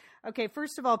 okay,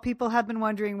 first of all, people have been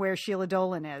wondering where Sheila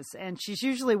Dolan is, and she's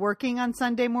usually working on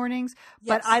Sunday mornings,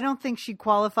 but I don't think she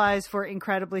qualifies for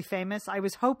incredibly famous. I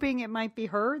was hoping it might be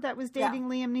her that was dating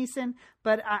Liam Neeson,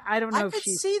 but I don't know I could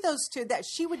see those two, that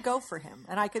she would go for him,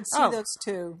 and I could see those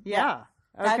two. Yeah.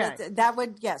 Okay. That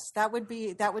would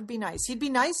be nice. He'd be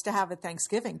nice to have at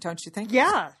Thanksgiving, don't you think?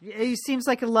 Yeah, he seems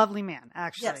like a lovely man,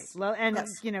 actually,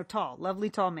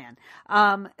 lovely tall man.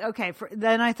 Okay,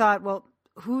 then I thought, well,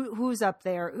 who's up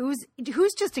there?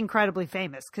 Who's just incredibly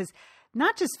famous? Because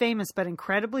not just famous, but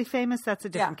incredibly famous. That's a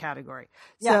different category.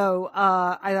 Yeah. So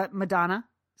I thought Madonna,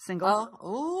 single.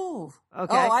 Oh,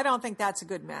 okay. Oh, I don't think that's a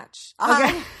good match.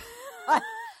 Okay.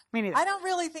 Me neither. I don't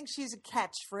really think she's a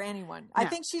catch for anyone. No. I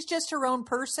think she's just her own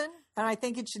person, and I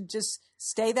think it should just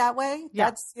stay that way. Yeah.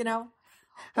 That's,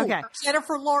 Okay.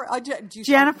 Jennifer Lawrence.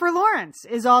 Jennifer Lawrence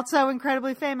is also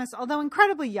incredibly famous, although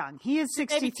incredibly young. He is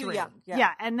 63. Maybe too young.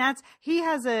 Yeah. And he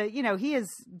has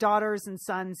daughters and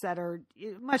sons that are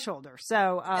much older.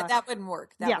 So that wouldn't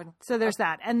work. So there's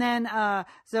that. And then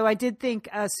so I did think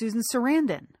Susan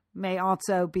Sarandon may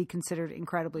also be considered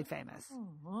incredibly famous.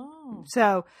 Oh.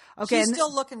 So, okay. She's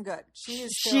still looking good.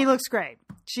 She looks great.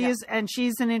 She is, and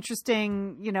she's an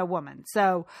interesting, woman.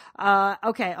 So,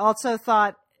 okay. Also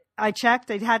thought, I checked,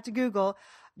 I had to Google,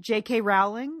 J.K.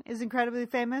 Rowling is incredibly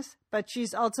famous, but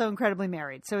she's also incredibly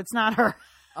married. So it's not her.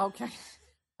 Okay.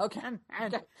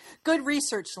 And good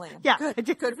research, Liam. Yeah.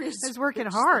 Good research. I was working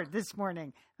hard this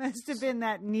morning. Must have been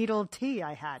that needle tea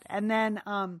I had. And then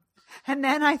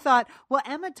I thought, well,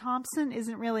 Emma Thompson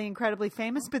isn't really incredibly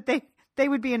famous, but they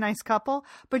would be a nice couple,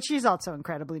 but she's also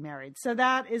incredibly married. So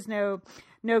that is no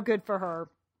good for her.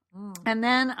 Mm. And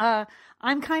then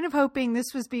I'm kind of hoping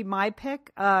this would be my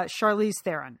pick, Charlize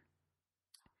Theron.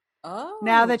 Oh.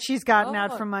 Now that she's gotten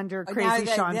out from under crazy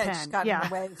Sean Penn. She's gotten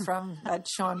away from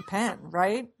Sean Penn,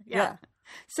 right? Yeah.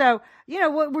 So,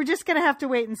 we're just going to have to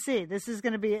wait and see. This is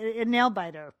going to be a nail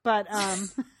biter. But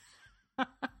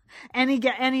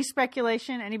any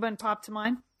speculation? Anyone pop to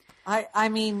mind? I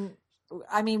mean,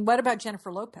 what about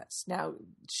Jennifer Lopez? Now,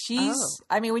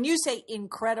 when you say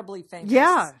incredibly famous.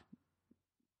 Yeah.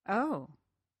 Oh.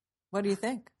 What do you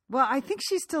think? Well, I think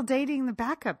she's still dating the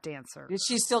backup dancer. Is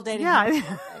she still dating him?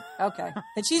 Okay.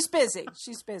 And she's busy.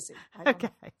 Okay.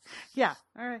 Yeah.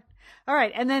 All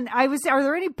right. And then are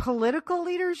there any political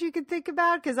leaders you could think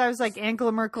about? Because I was like,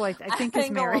 Angela Merkel, I think is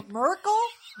married. Angela Merkel?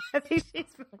 I think she's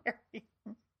married.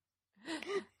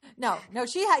 No,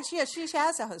 she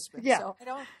has a husband. Yeah. So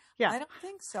I don't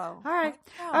think so. All right.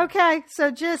 Okay. So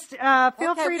just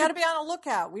feel free. We got to be on a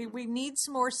lookout. We need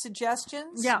some more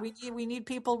suggestions. Yeah. We need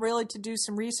people really to do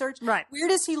some research. Right. Where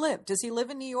does he live? Does he live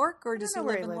in New York or does he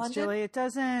live in London? Julie, it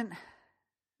doesn't.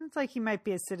 It's like he might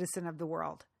be a citizen of the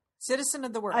world. Citizen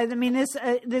of the world. I mean,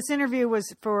 this interview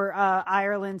was for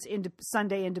Ireland's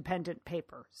Sunday Independent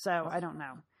paper, so I don't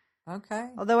know. Okay.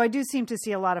 Although I do seem to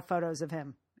see a lot of photos of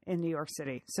him in New York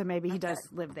City. So maybe he does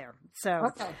live there.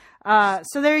 So,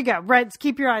 so there you go. Right.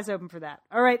 Keep your eyes open for that.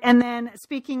 All right. And then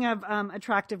speaking of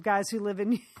attractive guys who live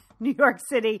in New York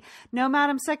City, no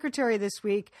Madam Secretary this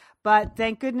week, but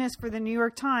thank goodness for the New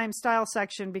York Times style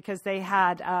section because they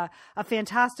had a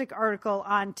fantastic article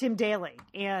on Tim Daly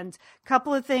and a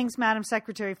couple of things Madam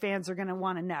Secretary fans are going to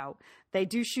want to know. They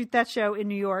do shoot that show in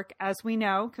New York, as we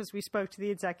know, because we spoke to the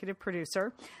executive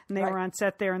producer, and they were on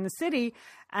set there in the city,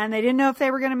 and they didn't know if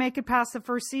they were going to make it past the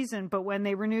first season, but when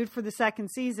they renewed for the second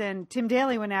season, Tim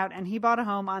Daly went out and he bought a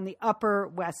home on the Upper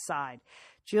West Side.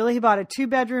 Julie, he bought a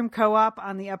 2-bedroom co-op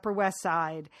on the Upper West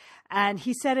Side, and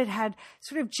he said it had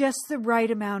sort of just the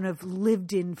right amount of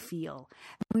lived-in feel.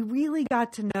 We really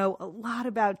got to know a lot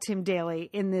about Tim Daly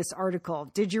in this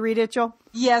article. Did you read it, Joel?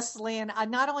 Yes, Lian.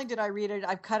 Not only did I read it,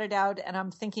 I've cut it out, and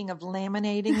I'm thinking of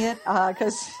laminating it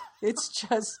because it's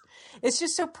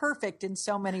just so perfect in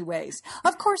so many ways.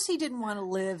 Of course, he didn't want to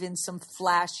live in some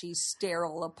flashy,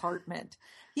 sterile apartment.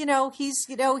 He's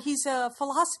a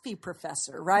philosophy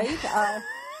professor, right?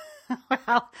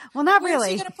 Well, not really.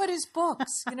 Where's he going to put his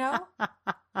books?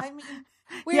 I mean,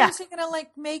 where is he going to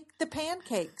make the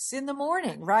pancakes in the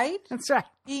morning? Right. That's right.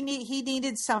 He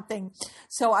needed something.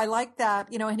 So I like that,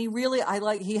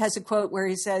 and he has a quote where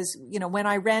he says, when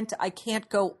I rent, I can't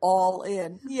go all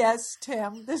in. Yes,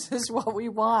 Tim, this is what we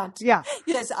want. Yeah.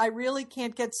 Yes. I really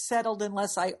can't get settled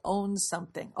unless I own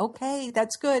something. Okay.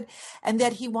 That's good. And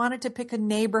that he wanted to pick a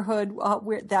neighborhood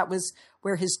where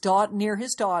near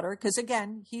his daughter, because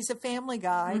again, he's a family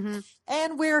guy,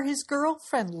 and where his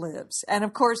girlfriend lives. And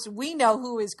of course, we know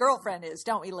who his girlfriend is,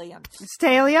 don't we, Liam? It's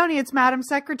Leone. It's Madam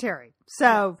Secretary.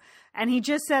 So, and he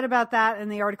just said about that in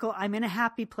the article, I'm in a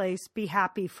happy place, be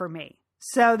happy for me.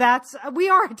 So we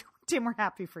are, Tim, we're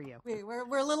happy for you.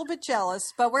 We're a little bit jealous,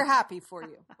 but we're happy for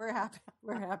you. We're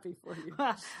happy for you.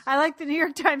 I like the New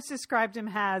York Times described him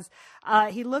as,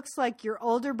 he looks like your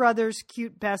older brother's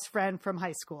cute best friend from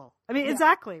high school. I mean,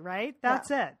 exactly, right? That's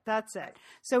it.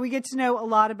 So we get to know a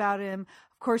lot about him.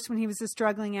 Of course, when he was a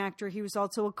struggling actor, he was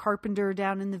also a carpenter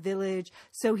down in the village.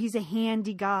 So he's a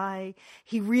handy guy.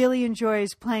 He really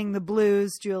enjoys playing the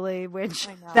blues, Julie, which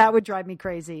that would drive me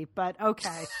crazy. But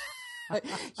okay.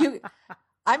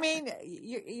 I mean,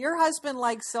 your husband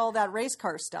likes all that race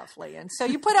car stuff, Lian. So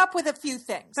you put up with a few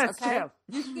things, That's okay? true.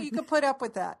 You could put up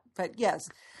with that. But yes.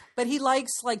 But he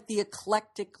likes like the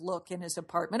eclectic look in his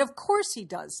apartment. Of course he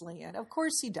does, Lian. Of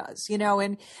course he does.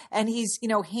 And he's,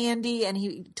 handy, and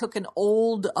he took an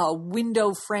old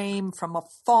window frame from a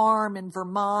farm in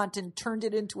Vermont and turned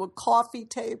it into a coffee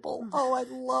table. Oh, I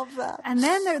love that. And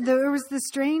then there was the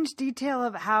strange detail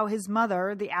of how his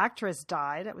mother, the actress,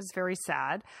 died. It was very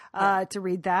sad to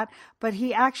read that. But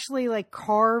he actually like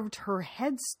carved her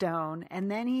headstone,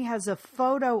 and then he has a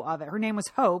photo of it. Her name was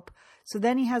Hope. So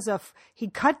then he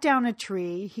cut down a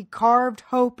tree. He carved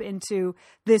Hope into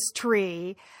this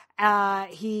tree.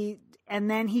 And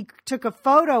then he took a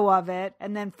photo of it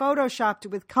and then photoshopped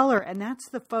it with color. And that's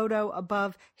the photo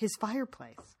above his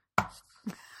fireplace.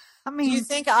 I mean, do you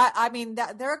think,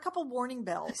 that there are a couple warning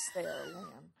bells there,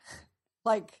 Liam,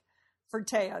 like for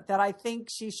Taya, that I think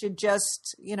she should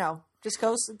just go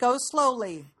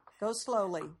slowly. Go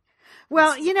slowly.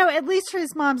 Well, at least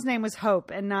his mom's name was Hope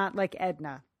and not like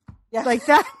Edna. Yeah. Like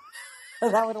that.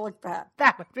 That would look bad.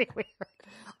 That would be weird.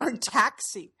 Or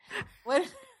Taxi. What?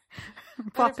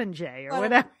 Popinjay or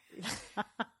whatever.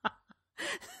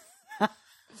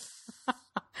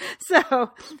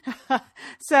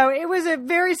 So it was a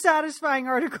very satisfying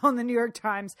article in the New York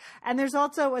Times. And there's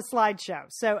also a slideshow.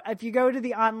 So if you go to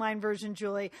the online version,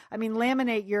 Julie,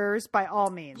 laminate yours by all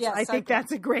means. Yes, I think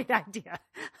that's a great idea.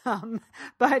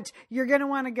 But you're going to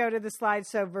want to go to the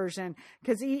slideshow version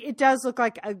because it does look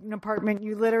like an apartment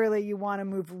you want to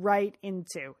move right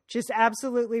into. Just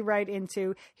absolutely right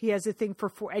into. He has a thing for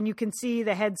four, and you can see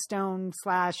the headstone /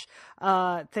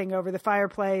 thing over the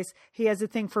fireplace. He has a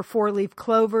thing for 4-leaf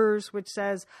clovers, which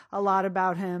says a lot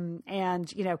about him.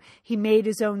 And, he made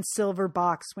his own silver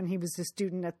box when he was a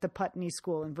student at the Putney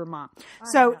School in Vermont.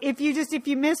 So if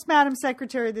you missed Madam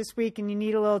Secretary this week and you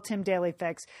need a little Tim Daly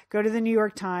fix, go to the New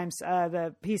York Times.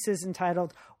 The piece is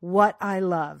entitled "What I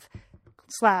Love"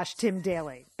 / Tim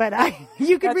Daly. But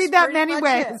you could read that many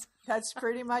ways. That's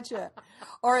pretty much it.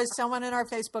 Or as someone in our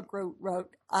Facebook group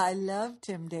wrote, "I love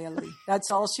Tim Daly."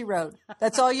 That's all she wrote.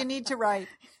 That's all you need to write.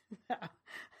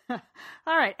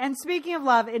 All right. And speaking of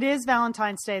love, it is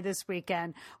Valentine's Day this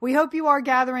weekend. We hope you are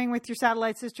gathering with your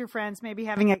satellite sister friends, maybe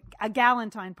having a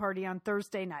Galentine party on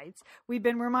Thursday nights. We've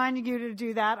been reminding you to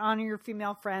do that, honor your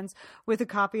female friends with a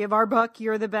copy of our book,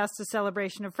 You're the Best, A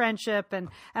Celebration of Friendship, and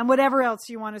whatever else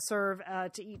you want to serve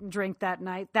to eat and drink that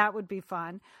night. That would be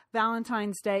fun.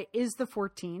 Valentine's Day is the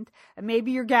 14th, and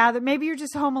maybe you're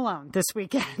just home alone this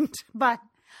weekend, but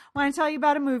I want to tell you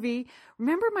about a movie.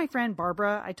 Remember my friend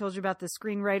Barbara? I told you about the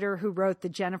screenwriter who wrote the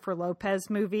Jennifer Lopez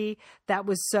movie that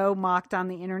was so mocked on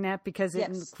the internet because it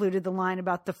included the line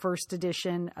about the first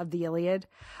edition of the Iliad.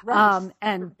 Right.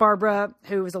 And Barbara,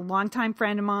 who was a longtime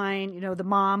friend of mine, the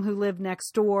mom who lived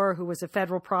next door, who was a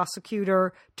federal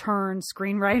prosecutor turned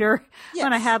screenwriter. Yes.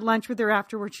 When I had lunch with her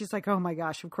afterwards, she's like, "Oh my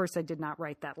gosh, of course I did not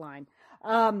write that line."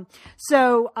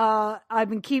 So I've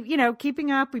been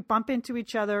keeping up. We bump into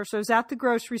each other. So I was at the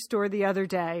grocery store the other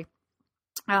day,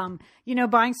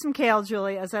 buying some kale,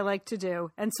 Julie, as I like to do,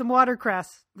 and some watercress,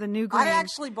 the new green. I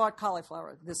actually bought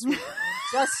cauliflower this week.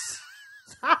 just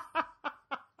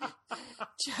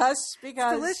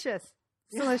because. Delicious.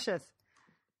 Delicious.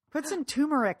 Put some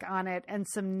turmeric on it and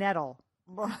some nettle.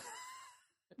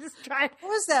 Just try it. What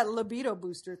was that libido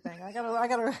booster thing? I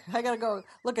gotta go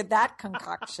look at that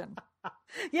concoction.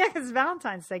 Yeah, because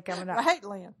Valentine's Day coming up. Right,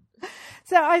 Lian.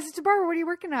 So I said to Barbara, "What are you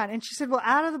working on?" And she said, "Well,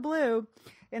 out of the blue,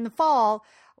 in the fall,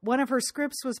 one of her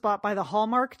scripts was bought by the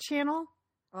Hallmark Channel.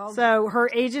 Oh. So her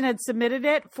agent had submitted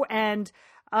it and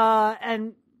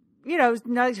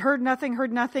heard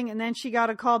nothing. And then she got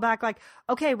a call back like,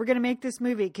 okay, we're going to make this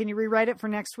movie. Can you rewrite it for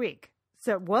next week?"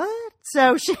 So what?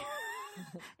 So she...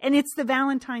 And it's the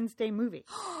Valentine's Day movie.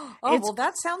 Well,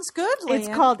 that sounds good, Lian. It's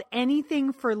called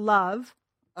Anything for Love.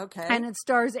 Okay. And it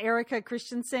stars Erica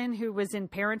Christensen, who was in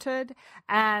Parenthood.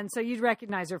 And so you'd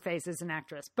recognize her face as an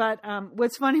actress. But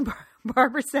what's funny,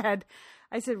 Barbara said,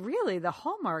 I said, "Really? The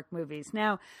Hallmark movies?"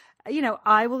 Now,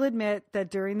 I will admit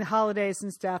that during the holidays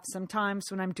and stuff,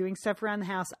 sometimes when I'm doing stuff around the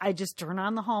house, I just turn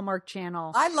on the Hallmark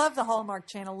Channel. I love the Hallmark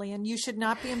Channel, Lian. You should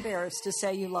not be embarrassed to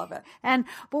say you love it.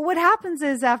 But what happens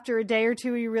is after a day or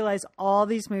two, you realize all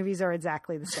these movies are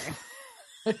exactly the same.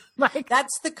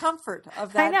 That's the comfort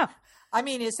of that. I know. I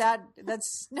mean,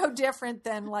 that's no different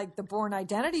than like the Bourne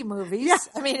Identity movies. Yeah.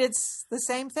 I mean, it's the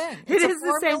same thing. It is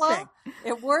the same thing.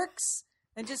 It works.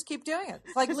 And just keep doing it.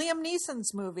 It's like Liam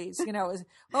Neeson's movies.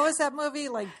 What was that movie?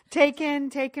 Like Taken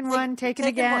One, Taken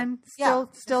Again.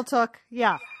 Still took.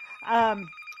 Yeah.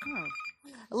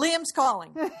 Liam's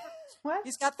calling. What?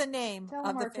 He's got the name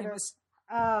of the famous.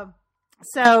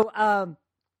 So,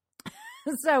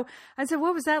 so I said,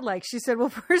 what was that like? She said, well,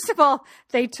 first of all,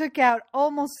 they took out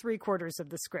almost 3/4 of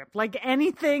the script, like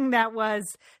anything that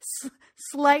was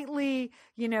slightly,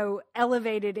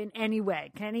 elevated in any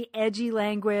way, any edgy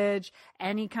language,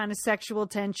 any kind of sexual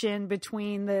tension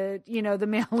between the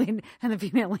male lead and the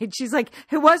female lead. She's like,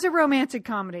 it was a romantic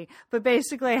comedy, but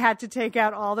basically I had to take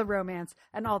out all the romance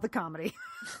and all the comedy.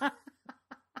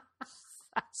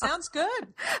 Sounds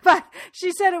good. But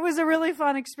she said it was a really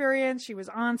fun experience. She was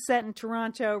on set in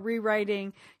Toronto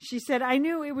rewriting. She said, I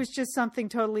knew it was just something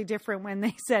totally different when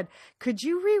they said, could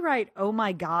you rewrite, oh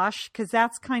my gosh? Because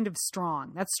that's kind of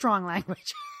strong. That's strong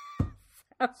language.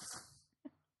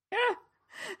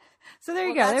 So there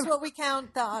you go. That's what we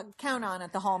count on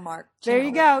at the Hallmark channel. There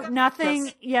you go. Nothing.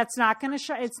 Yes. Yeah, it's not going to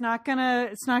it's not going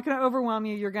to overwhelm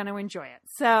you. You're going to enjoy it.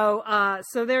 So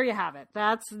there you have it.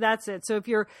 That's it. So if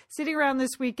you're sitting around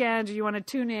this weekend or you want to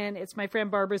tune in, it's my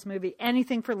friend Barbara's movie,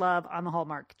 Anything for Love, on the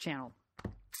Hallmark channel.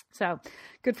 So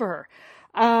good for her.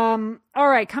 All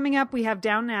right. Coming up, we have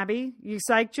Downton Abbey. You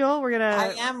psyched, Joel?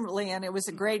 I am, Lian. It was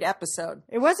a great episode.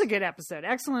 It was a good episode.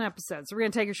 Excellent episode. So we're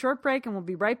going to take a short break and we'll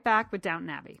be right back with Downton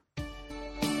Abbey.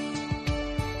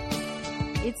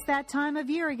 It's that time of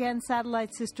year again,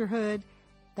 Satellite Sisterhood.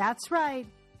 That's right,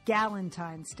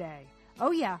 Galentine's Day.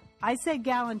 Oh yeah, I said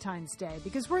Galentine's Day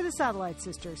because we're the Satellite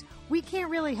Sisters. We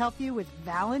can't really help you with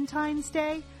Valentine's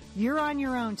Day. You're on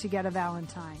your own to get a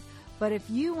Valentine. But if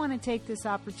you want to take this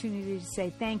opportunity to say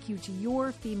thank you to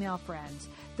your female friends,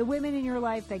 the women in your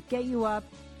life that get you up,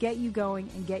 get you going,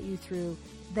 and get you through,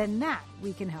 then that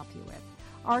we can help you with.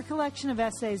 Our collection of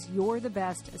essays, You're the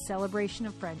Best, A Celebration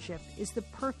of Friendship, is the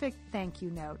perfect thank you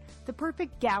note, the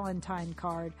perfect Galentine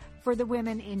card for the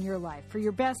women in your life, for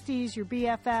your besties, your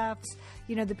BFFs,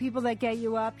 the people that get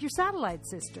you up, your Satellite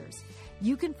Sisters.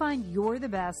 You can find You're the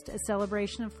Best, A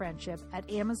Celebration of Friendship at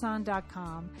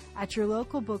Amazon.com, at your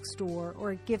local bookstore,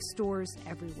 or at gift stores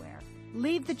everywhere.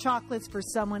 Leave the chocolates for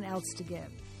someone else to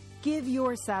give. Give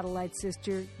your Satellite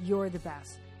Sister You're the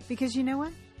Best. Because you know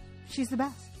what? She's the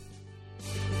best.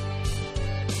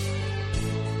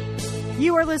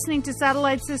 You are listening to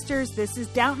Satellite Sisters. This is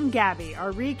Downton Abbey,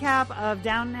 our recap of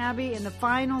Downton Abbey in the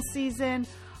final season.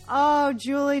 Oh,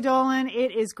 Julie Dolan,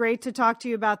 it is great to talk to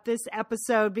you about this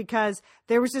episode because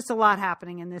there was just a lot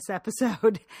happening in this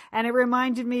episode. And it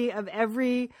reminded me of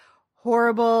every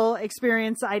horrible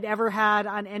experience I'd ever had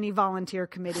on any volunteer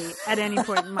committee at any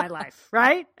point in my life,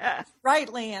 right?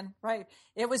 Right, Lian, right.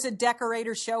 It was a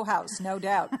decorator show house, no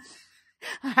doubt.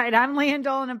 All right, I'm Lian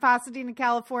Dolan in Pasadena,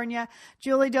 California.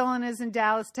 Julie Dolan is in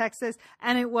Dallas, Texas.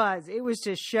 And it was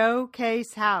just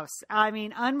showcase house. I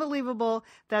mean, unbelievable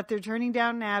that they're turning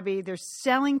down Abbey. They're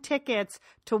selling tickets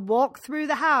to walk through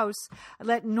the house,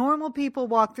 let normal people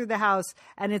walk through the house.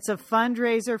 And it's a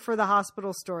fundraiser for the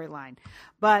hospital storyline.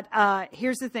 But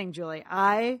here's the thing, Julie.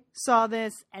 I saw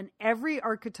this and every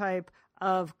archetype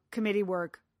of committee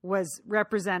work was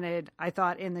represented, I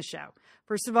thought, in the show.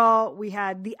 First of all, we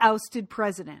had the ousted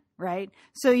president, right?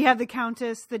 So you have the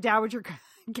countess, the dowager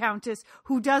countess,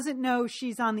 who doesn't know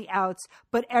she's on the outs,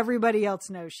 but everybody else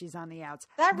knows she's on the outs.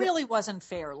 That really wasn't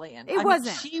fair, Lian. It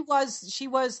wasn't. She was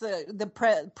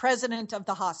the president of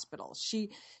the hospital. She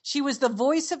was the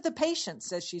voice of the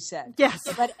patients, as she said. Yes.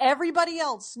 But everybody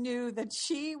else knew that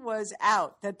she was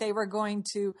out, that they were going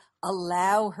to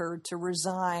allow her to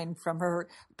resign from her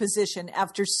position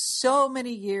after so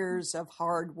many years of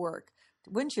hard work.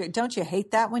 Wouldn't you? Don't you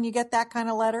hate that when you get that kind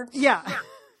of letter? Yeah.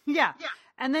 Yeah.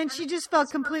 And then she just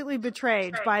felt completely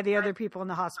betrayed by the other people in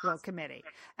the hospital committee.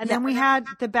 And then we had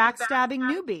the backstabbing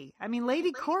newbie. I mean,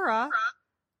 Lady Cora,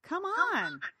 come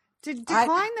on, to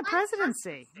decline the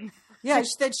presidency. Yeah,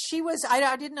 that she was.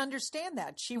 I didn't understand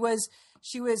that. She was.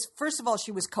 First of all,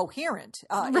 she was coherent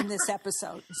in this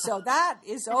episode. So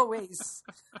that's always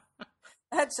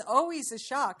a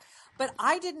shock. But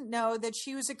I didn't know that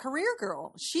she was a career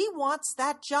girl. She wants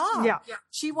that job. Yeah.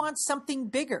 She wants something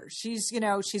bigger. She's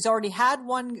already had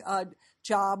one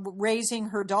job raising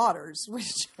her daughters,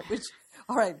 which,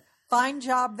 all right, fine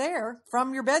job there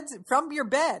from your bed,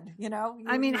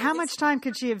 I mean, how much time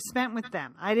could she have spent with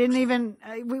them? I didn't even,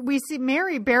 we see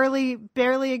Mary barely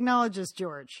acknowledges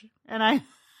George. And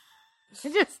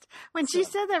when she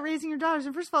said that, raising your daughters,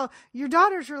 and first of all, your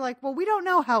daughters are like, well, we don't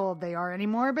know how old they are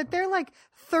anymore, but they're like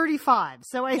 35.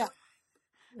 So I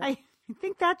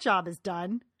think that job is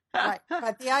done. Right.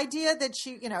 But the idea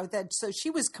that so she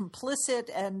was complicit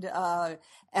and,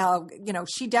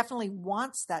 she definitely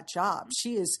wants that job.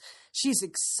 She's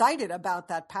excited about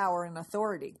that power and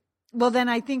authority. Well, then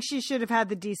I think she should have had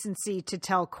the decency to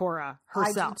tell Cora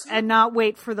herself too. and not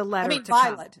wait for the letter to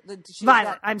Violet. come.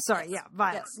 Violet. I'm sorry. Yes. Yeah,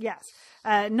 Violet. Yes.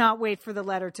 Not wait for the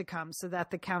letter to come so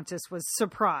that the Countess was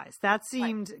surprised. That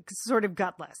seemed sort of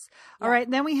gutless. Yeah. All right.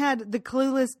 Then we had the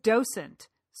clueless docent.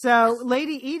 So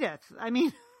Lady Edith, I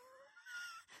mean,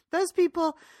 those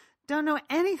people don't know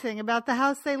anything about the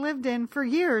house they lived in for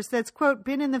years. That's, quote,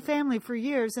 been in the family for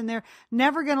years, and they're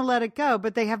never going to let it go,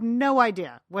 but they have no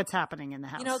idea what's happening in the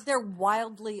house. You know, they're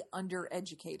wildly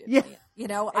undereducated. Yeah. You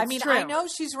know, I mean, true. I know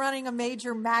she's running a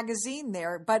major magazine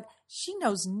there, but she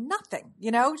knows nothing.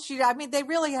 You know, they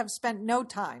really have spent no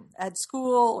time at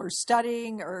school or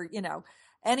studying or, you know,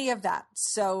 any of that.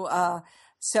 So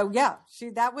yeah,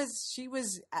 she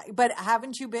was, but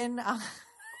haven't you been,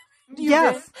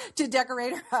 yes, to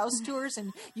decorator house tours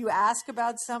and you ask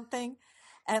about something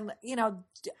and, you know,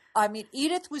 I mean,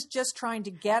 Edith was just trying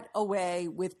to get away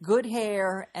with good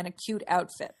hair and a cute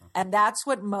outfit. And that's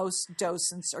what most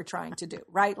docents are trying to do.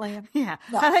 Right, Liam? Yeah.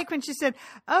 No. I like when she said,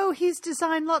 oh, he's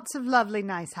designed lots of lovely,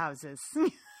 nice houses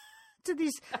to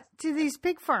these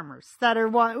pig farmers that are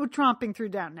tromping through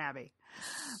Downton Abbey.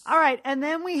 All right. And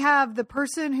then we have the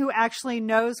person who actually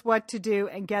knows what to do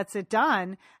and gets it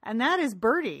done. And that is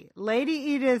Bertie, Lady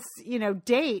Edith's, you know,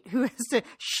 date, who has to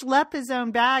schlep his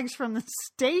own bags from the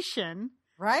station.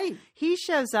 Right. He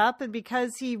shows up, and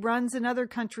because he runs another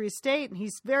country estate and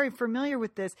he's very familiar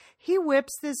with this, he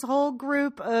whips this whole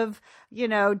group of, you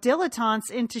know, dilettantes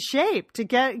into shape to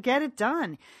get it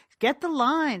done. Get the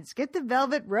lines, get the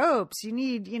velvet ropes. You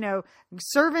need, you know,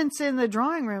 servants in the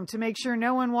drawing room to make sure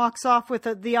no one walks off with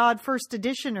the odd first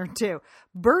edition or two.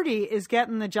 Bertie is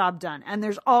getting the job done. And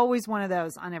there's always one of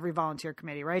those on every volunteer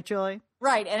committee. Right, Julie?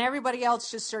 Right. And everybody else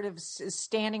just sort of is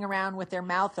standing around with their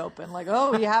mouth open like,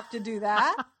 oh, you have to do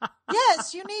that?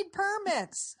 Yes, you need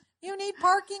permits. You need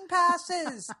parking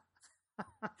passes.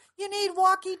 You need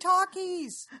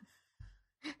walkie-talkies.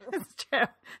 That's true.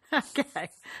 Okay.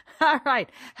 All right.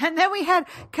 And then we had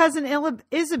cousin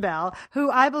Isabel,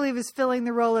 who I believe is filling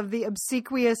the role of the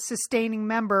obsequious, sustaining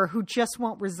member who just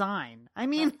won't resign. I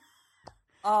mean.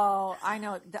 Oh, I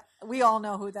know. We all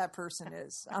know who that person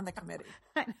is on the committee.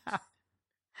 I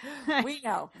know. We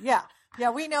know. Yeah. Yeah.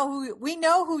 We know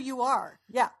who you are.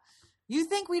 Yeah. You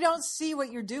think we don't see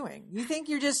what you're doing. You think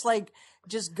you're just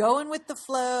going with the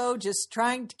flow, just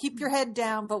trying to keep your head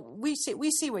down, but we see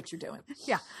what you're doing.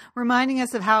 Yeah. Reminding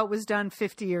us of how it was done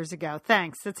 50 years ago.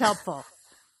 Thanks. That's helpful.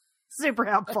 Super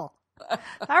helpful.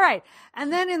 All right.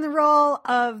 And then in the role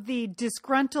of the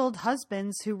disgruntled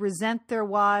husbands who resent their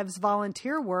wives'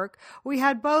 volunteer work, we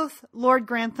had both Lord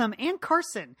Grantham and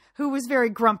Carson, who was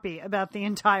very grumpy about the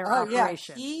entire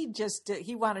operation. Yeah.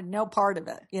 He wanted no part of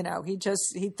it. You know, he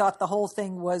thought the whole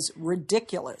thing was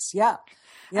ridiculous. Yeah.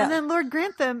 Yeah. And then Lord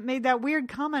Grantham made that weird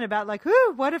comment about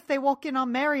what if they walk in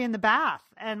on Mary in the bath?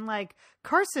 And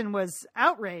Carson was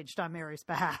outraged on Mary's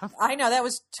behalf. I know that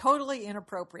was totally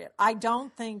inappropriate. I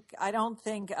don't think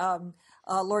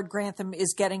Lord Grantham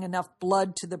is getting enough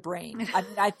blood to the brain.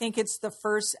 I think it's the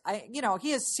first,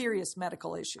 he has serious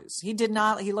medical issues. He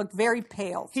looked very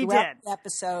pale throughout the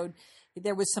episode.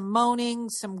 There was some moaning,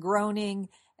 some groaning,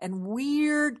 and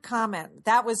weird comment.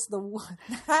 That was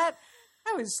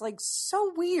that was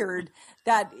so weird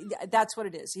that's what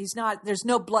it is. There's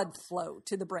no blood flow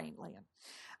to the brain, Lian.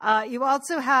 You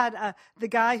also had the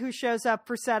guy who shows up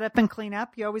for setup and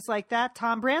cleanup. You always like that.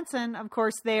 Tom Branson, of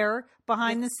course, there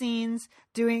behind the scenes,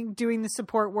 doing the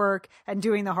support work and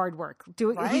doing the hard work.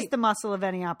 Right. He's the muscle of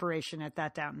any operation at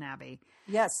that Downton Abbey.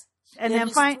 Yes. And in then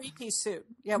his three-piece suit.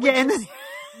 Yeah,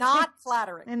 not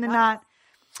flattering. In the not.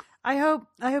 I hope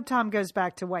Tom goes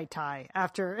back to white tie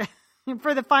after.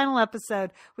 For the final episode,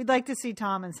 we'd like to see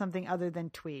Tom in something other than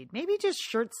tweed. Maybe just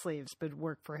shirt sleeves would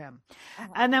work for him. Uh-huh.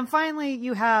 And then finally,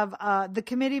 you have the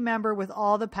committee member with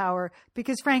all the power,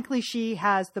 because frankly, she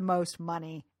has the most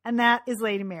money. And that is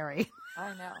Lady Mary.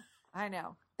 I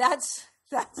know. That's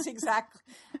exactly.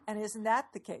 And isn't that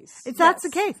the case? That's the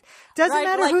case. Doesn't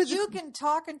matter who. You can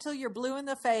talk until you're blue in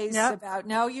the face about,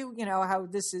 how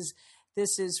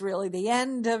this is really the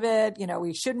end of it. You know,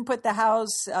 we shouldn't put the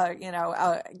house,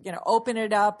 open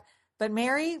it up. But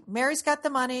Mary's got the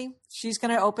money. She's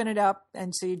going to open it up.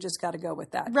 And so you just got to go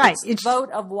with that. Right. It's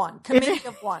vote of one, committee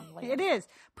of one. It is.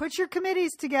 Put your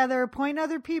committees together, appoint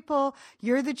other people.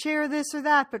 You're the chair of this or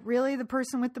that. But really, the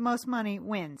person with the most money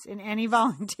wins in any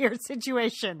volunteer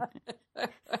situation.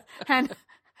 And,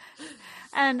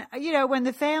 when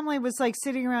the family was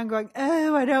sitting around going,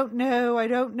 oh, I don't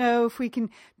know if we can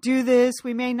do this.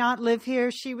 We may not live here.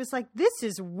 She was like, this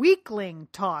is weakling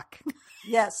talk.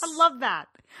 Yes. I love that.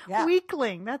 Yeah.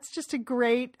 Weakling. That's just a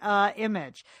great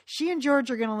image. She and George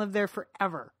are going to live there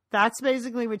forever. That's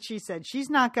basically what she said. She's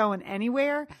not going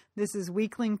anywhere. This is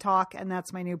weakling talk, and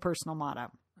that's my new personal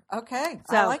motto. Okay.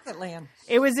 So, I like it, Lian.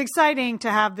 It was exciting to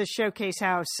have the Showcase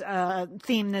House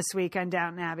theme this week on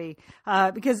Downton Abbey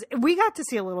because we got to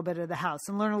see a little bit of the house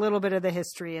and learn a little bit of the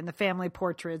history and the family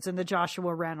portraits and the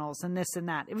Joshua Reynolds and this and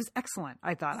that. It was excellent,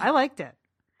 I thought. I liked it.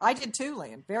 I did too,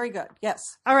 Lian. Very good. Yes.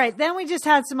 All right. Then we just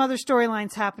had some other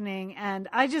storylines happening. And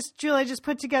Julie, I just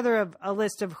put together a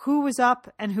list of who was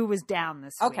up and who was down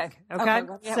this week. Okay.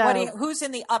 Yeah, So, who's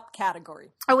in the up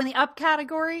category? Oh, in the up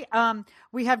category,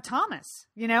 we have Thomas.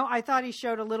 You know, I thought he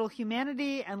showed a little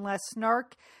humanity and less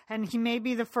snark. And he may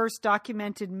be the first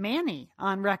documented Manny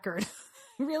on record.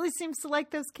 He really seems to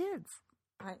like those kids.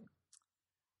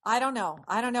 I don't know.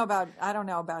 I don't know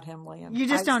about him, Liam. You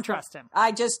just don't trust him.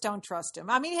 I just don't trust him.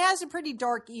 I mean, he has a pretty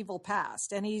dark, evil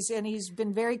past, and he's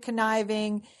been very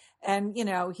conniving, and you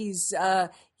know, he's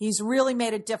really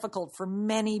made it difficult for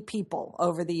many people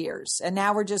over the years. And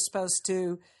now we're just supposed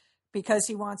to, because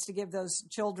he wants to give those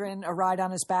children a ride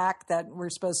on his back, that we're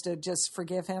supposed to just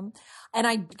forgive him.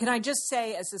 And can I just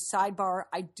say, as a sidebar,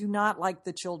 I do not like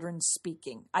the children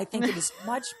speaking. I think it is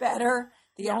much better.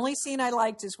 The only scene I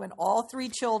liked is when all three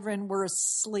children were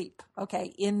asleep,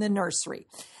 in the nursery.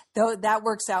 Though that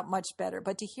works out much better.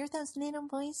 But to hear those little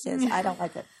voices, I don't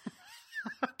like it.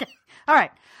 Okay. All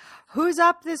right. Who's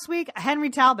up this week? Henry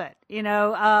Talbot,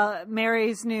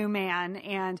 Mary's new man.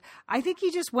 And I think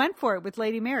he just went for it with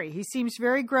Lady Mary. He seems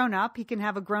very grown up. He can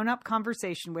have a grown up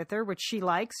conversation with her, which she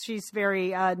likes. She's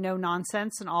very no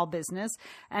nonsense and all business.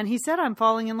 And he said, I'm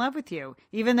falling in love with you.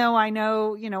 Even though I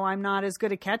know, I'm not as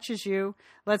good a catch as you.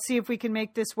 Let's see if we can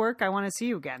make this work. I want to see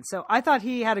you again. So I thought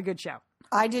he had a good show.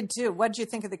 I did too. What did you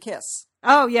think of the kiss?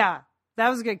 Oh, yeah. That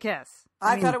was a good kiss.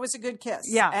 I thought it was a good kiss.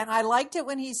 Yeah. And I liked it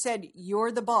when he said,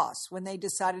 you're the boss, when they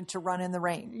decided to run in the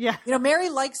rain. Yeah. Mary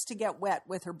likes to get wet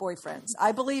with her boyfriends.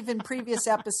 I believe in previous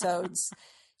episodes,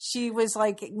 she was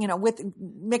like, with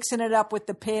mixing it up with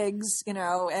the pigs, and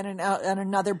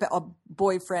another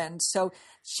boyfriend. So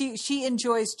she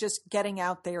enjoys just getting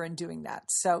out there and doing that.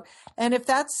 So, and if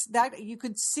that's that, you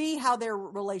could see how their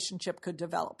relationship could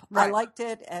develop. Right. I liked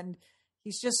it. And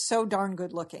he's just so darn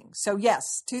good looking. So yes,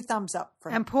 2 thumbs up for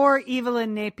him. And poor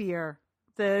Evelyn Napier,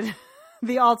 the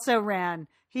also ran.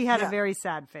 He had a very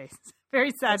sad face.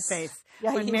 Very sad face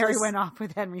when Mary went off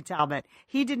with Henry Talbot.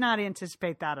 He did not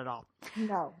anticipate that at all.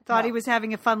 No. Thought he was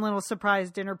having a fun little surprise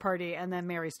dinner party, and then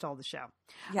Mary stole the show.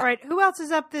 Yeah. All right, who else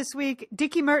is up this week?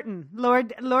 Dickie Merton,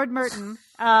 Lord Merton.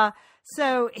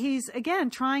 So he's,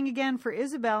 trying again for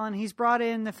Isabel, and he's brought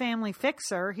in the family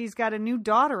fixer. He's got a new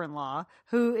daughter-in-law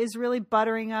who is really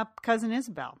buttering up Cousin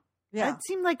Isabel. Yeah. That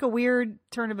seemed like a weird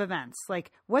turn of events.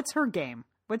 Like, what's her game?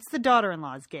 What's the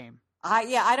daughter-in-law's game?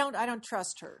 I don't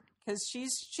trust her. Because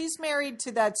she's married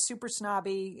to that super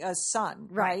snobby son,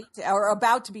 right? Or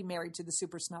about to be married to the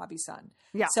super snobby son.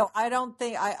 Yeah. So I don't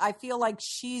think I feel like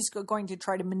she's going to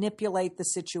try to manipulate the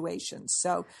situation.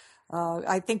 So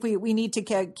I think we need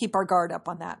to keep our guard up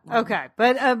on that one. Okay,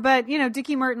 but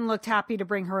Dickie Merton looked happy to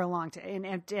bring her along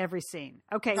to every scene.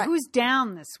 Okay, right. Who's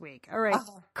down this week? All right,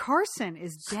 Carson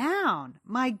is down.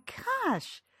 My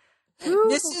gosh.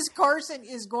 Mrs. Carson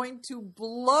is going to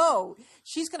blow.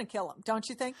 She's going to kill him, don't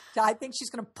you think? I think she's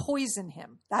going to poison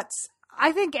him.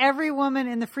 I think every woman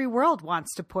in the free world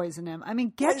wants to poison him. I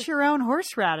mean, get your own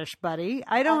horseradish, buddy.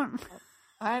 I know.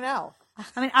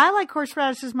 I mean, I like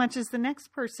horseradish as much as the next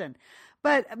person.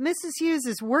 But Mrs. Hughes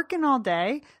is working all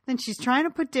day. Then she's trying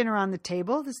to put dinner on the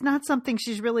table. That's not something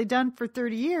she's really done for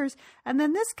 30 years. And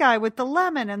then this guy with the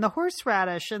lemon and the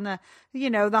horseradish and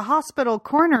the hospital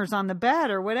corners on the bed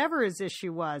or whatever his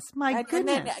issue was. My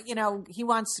goodness. And then, he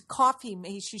wants coffee.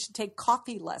 She should take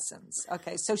coffee lessons.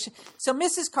 Okay. So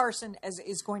Mrs. Carson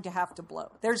is going to have to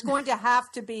blow. There's going to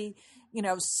have to be,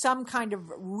 some kind of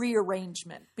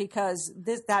rearrangement because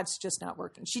that's just not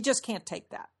working. She just can't take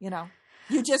that,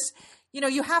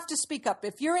 you have to speak up.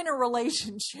 If you're in a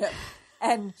relationship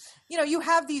and, you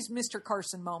have these Mr.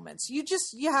 Carson moments,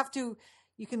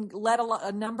 you can let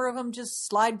a number of them just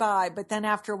slide by, but then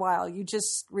after a while, you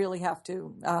just really have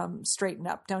to straighten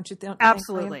up, don't you think?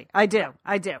 Absolutely. I do.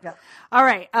 Yeah. All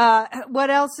right. What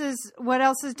else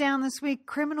is down this week?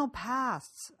 Criminal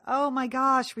pasts. Oh my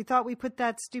gosh. We thought we put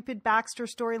that stupid Baxter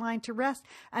storyline to rest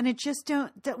and it just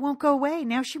won't go away.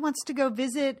 Now she wants to go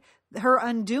visit her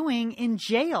undoing in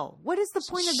jail. What is the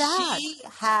point of that? She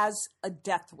has a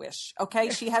death wish.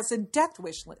 Okay. She has a death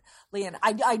wish, Lian.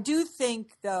 I do think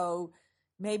though,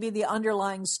 maybe the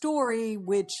underlying story,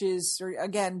 which is,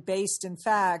 again, based in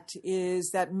fact, is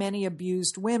that many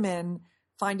abused women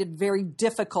find it very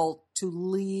difficult to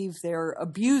leave their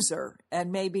abuser.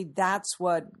 And maybe that's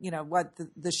what, what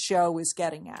the show is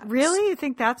getting at. Really? You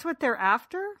think that's what they're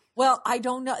after? Well, I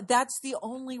don't know. That's the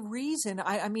only reason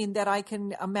I mean, that I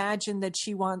can imagine that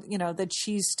she wants, that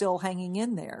she's still hanging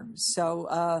in there.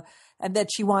 So, and that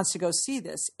she wants to go see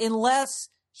this, unless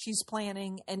she's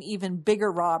planning an even bigger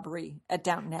robbery at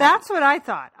Downton Abbey. That's what I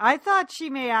thought. I thought she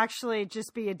may actually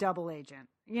just be a double agent,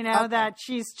 okay. That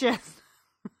she's just,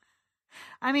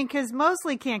 I mean, because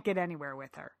Mosley can't get anywhere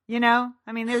with her,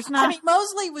 I mean, there's not. I mean,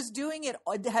 Mosley was doing it,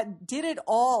 did it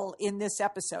all in this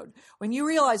episode. When you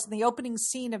realize in the opening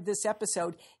scene of this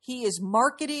episode, he is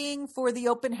marketing for the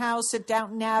open house at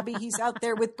Downton Abbey. He's out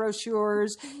there with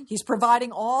brochures. He's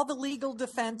providing all the legal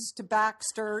defense to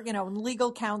Baxter, and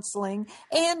legal counseling.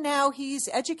 And now he's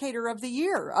Educator of the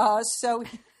Year. So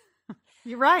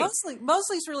you're right.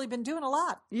 Mosley's really been doing a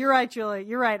lot. You're right, Julie.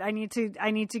 You're right. I need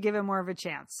to give him more of a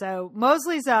chance. So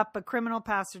Mosley's up, but criminal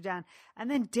passed her down. And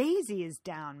then Daisy is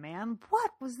down, man. What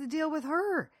was the deal with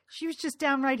her? She was just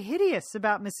downright hideous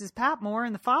about Mrs. Patmore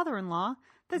and the father-in-law.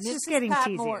 That's Mrs. just getting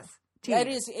teasy.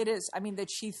 It is. I mean, that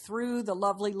she threw the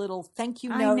lovely little thank you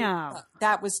note. I know.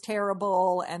 That was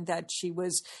terrible. And that she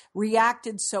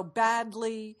reacted so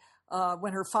badly.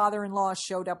 When her father-in-law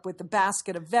showed up with the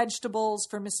basket of vegetables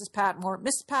for Mrs. Patmore.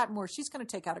 Mrs. Patmore, she's going to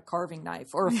take out a carving knife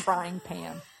or a frying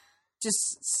pan.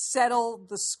 Just settle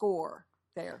the score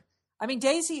there. I mean,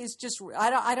 Daisy is just,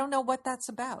 I don't know what that's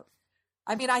about.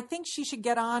 I mean, I think she should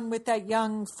get on with that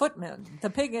young footman, the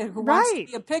pig who wants to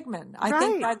be a pigman. I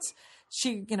think that's,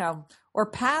 or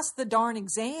pass the darn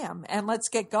exam and let's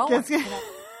get going.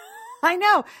 I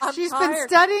know. She's tired. Been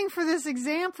studying for this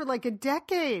exam for like a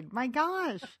decade. My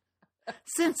gosh.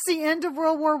 Since the end of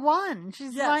World War I.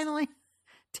 She's finally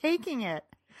taking it.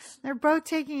 They're both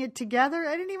taking it together.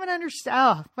 I didn't even understand.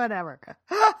 Oh, whatever.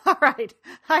 All right.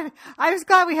 I was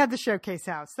glad we had the showcase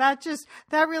house. That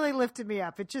really lifted me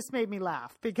up. It just made me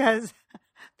laugh because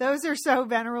those are so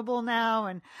venerable now.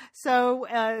 And so,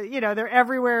 they're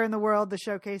everywhere in the world, the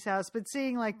showcase house, but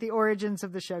seeing like the origins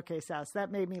of the showcase house,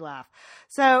 that made me laugh.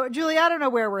 So Julie, I don't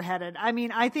know where we're headed. I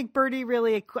mean, I think Bertie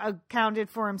really accounted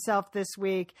for himself this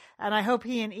week, and I hope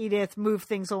he and Edith move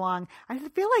things along. I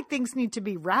feel like things need to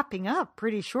be wrapping up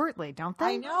pretty shortly, don't they?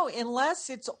 I know, unless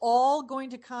it's all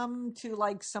going to come to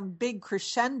like some big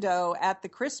crescendo at the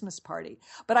Christmas party.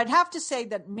 But I'd have to say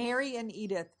that Mary and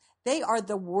Edith, they are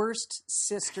the worst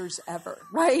sisters ever,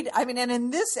 right? I mean, and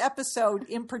in this episode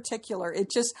in particular,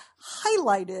 it just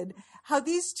highlighted how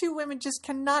these two women just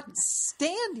cannot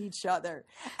stand each other.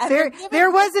 And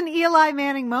there was an Eli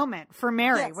Manning moment for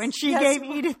Mary when she gave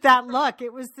Edith that look.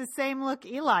 It was the same look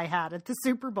Eli had at the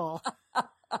Super Bowl.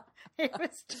 It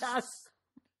was just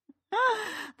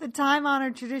the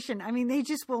time-honored tradition. I mean, they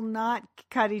just will not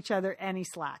cut each other any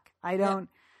slack. I don't.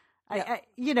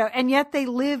 Yeah. And yet they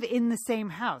live in the same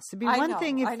house. It'd be one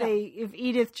thing if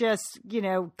Edith just,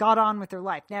 got on with her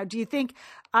life. Now, do you think,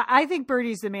 I think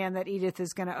Bertie's the man that Edith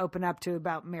is going to open up to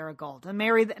about Marigold. And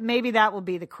maybe that will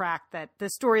be the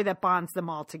story that bonds them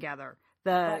all together.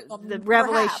 The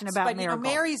revelation about Marigold.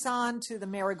 Mary's on to the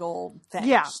Marigold thing.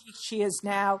 Yeah. She is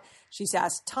now, she's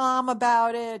asked Tom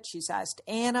about it. She's asked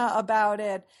Anna about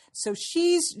it. So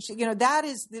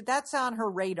that's on her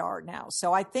radar now.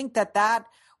 So I think that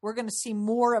we're going to see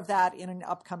more of that in an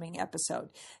upcoming episode.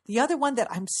 The other one that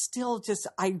I'm still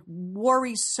I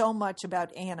worry so much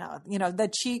about Anna,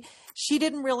 that she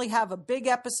didn't really have a big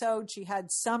episode. She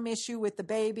had some issue with the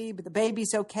baby, but the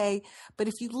baby's okay. But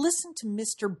if you listen to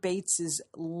Mr. Bates's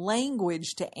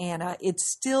language to Anna, it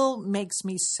still makes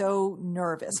me so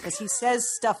nervous because he says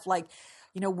stuff like,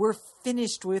 we're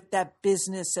finished with that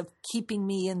business of keeping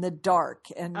me in the dark.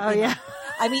 And I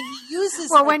mean, he uses.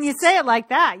 Well, when you say it like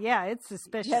that, it's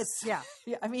suspicious. Yes.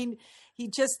 Yeah. I mean, he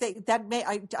just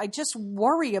I just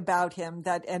worry about him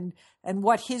and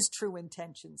what his true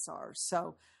intentions are.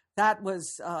 So that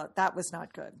was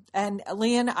not good. And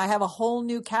Lian, I have a whole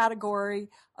new category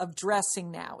of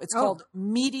dressing now. It's called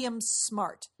medium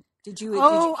smart. Did you?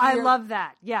 I love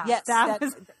that. Yeah. Yes.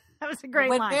 That was a great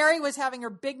line. When Mary was having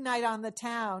her big night on the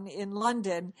town in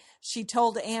London, she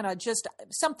told Anna just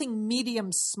something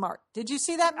medium smart. Did you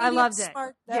see that? Medium I loved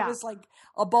smart? it. That was like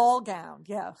a ball gown.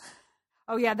 Yeah.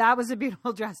 Oh, yeah. That was a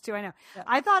beautiful dress, too. I know. Yeah.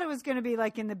 I thought it was going to be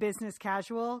like in the business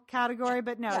casual category,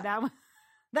 but no, that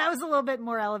was a little bit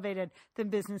more elevated than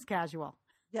business casual.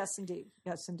 Yes, indeed.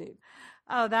 Yes, indeed.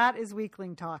 Oh, that is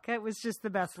weakling talk. It was just the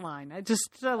best line.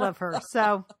 I love her.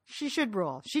 So she should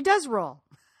rule. She does rule.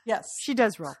 Yes. She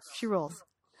does roll. She rules.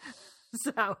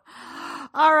 So,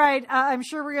 all right. I'm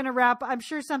sure we're going to wrap. I'm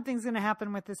sure something's going to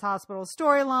happen with this hospital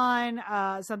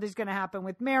storyline. Something's going to happen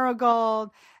with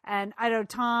Marigold. And I know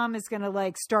Tom is going to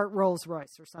like start Rolls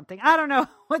Royce or something. I don't know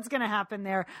what's going to happen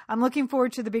there. I'm looking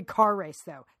forward to the big car race,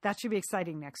 though. That should be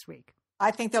exciting next week.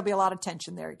 I think there'll be a lot of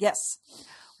tension there. Yes.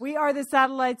 We are the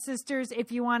Satellite Sisters.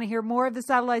 If you want to hear more of the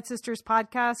Satellite Sisters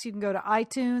podcast, you can go to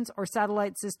iTunes or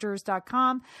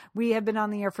satellitesisters.com. We have been on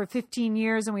the air for 15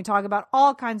 years and we talk about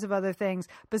all kinds of other things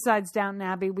besides Downton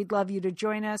Abbey. We'd love you to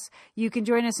join us. You can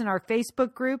join us in our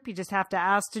Facebook group. You just have to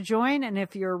ask to join. And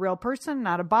if you're a real person,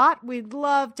 not a bot, we'd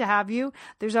love to have you.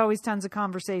 There's always tons of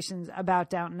conversations about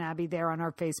Downton Abbey there on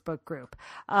our Facebook group.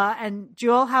 And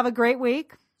Jewel, have a great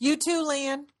week. You too,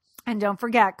 Lian. And don't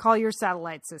forget, call your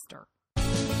Satellite Sister.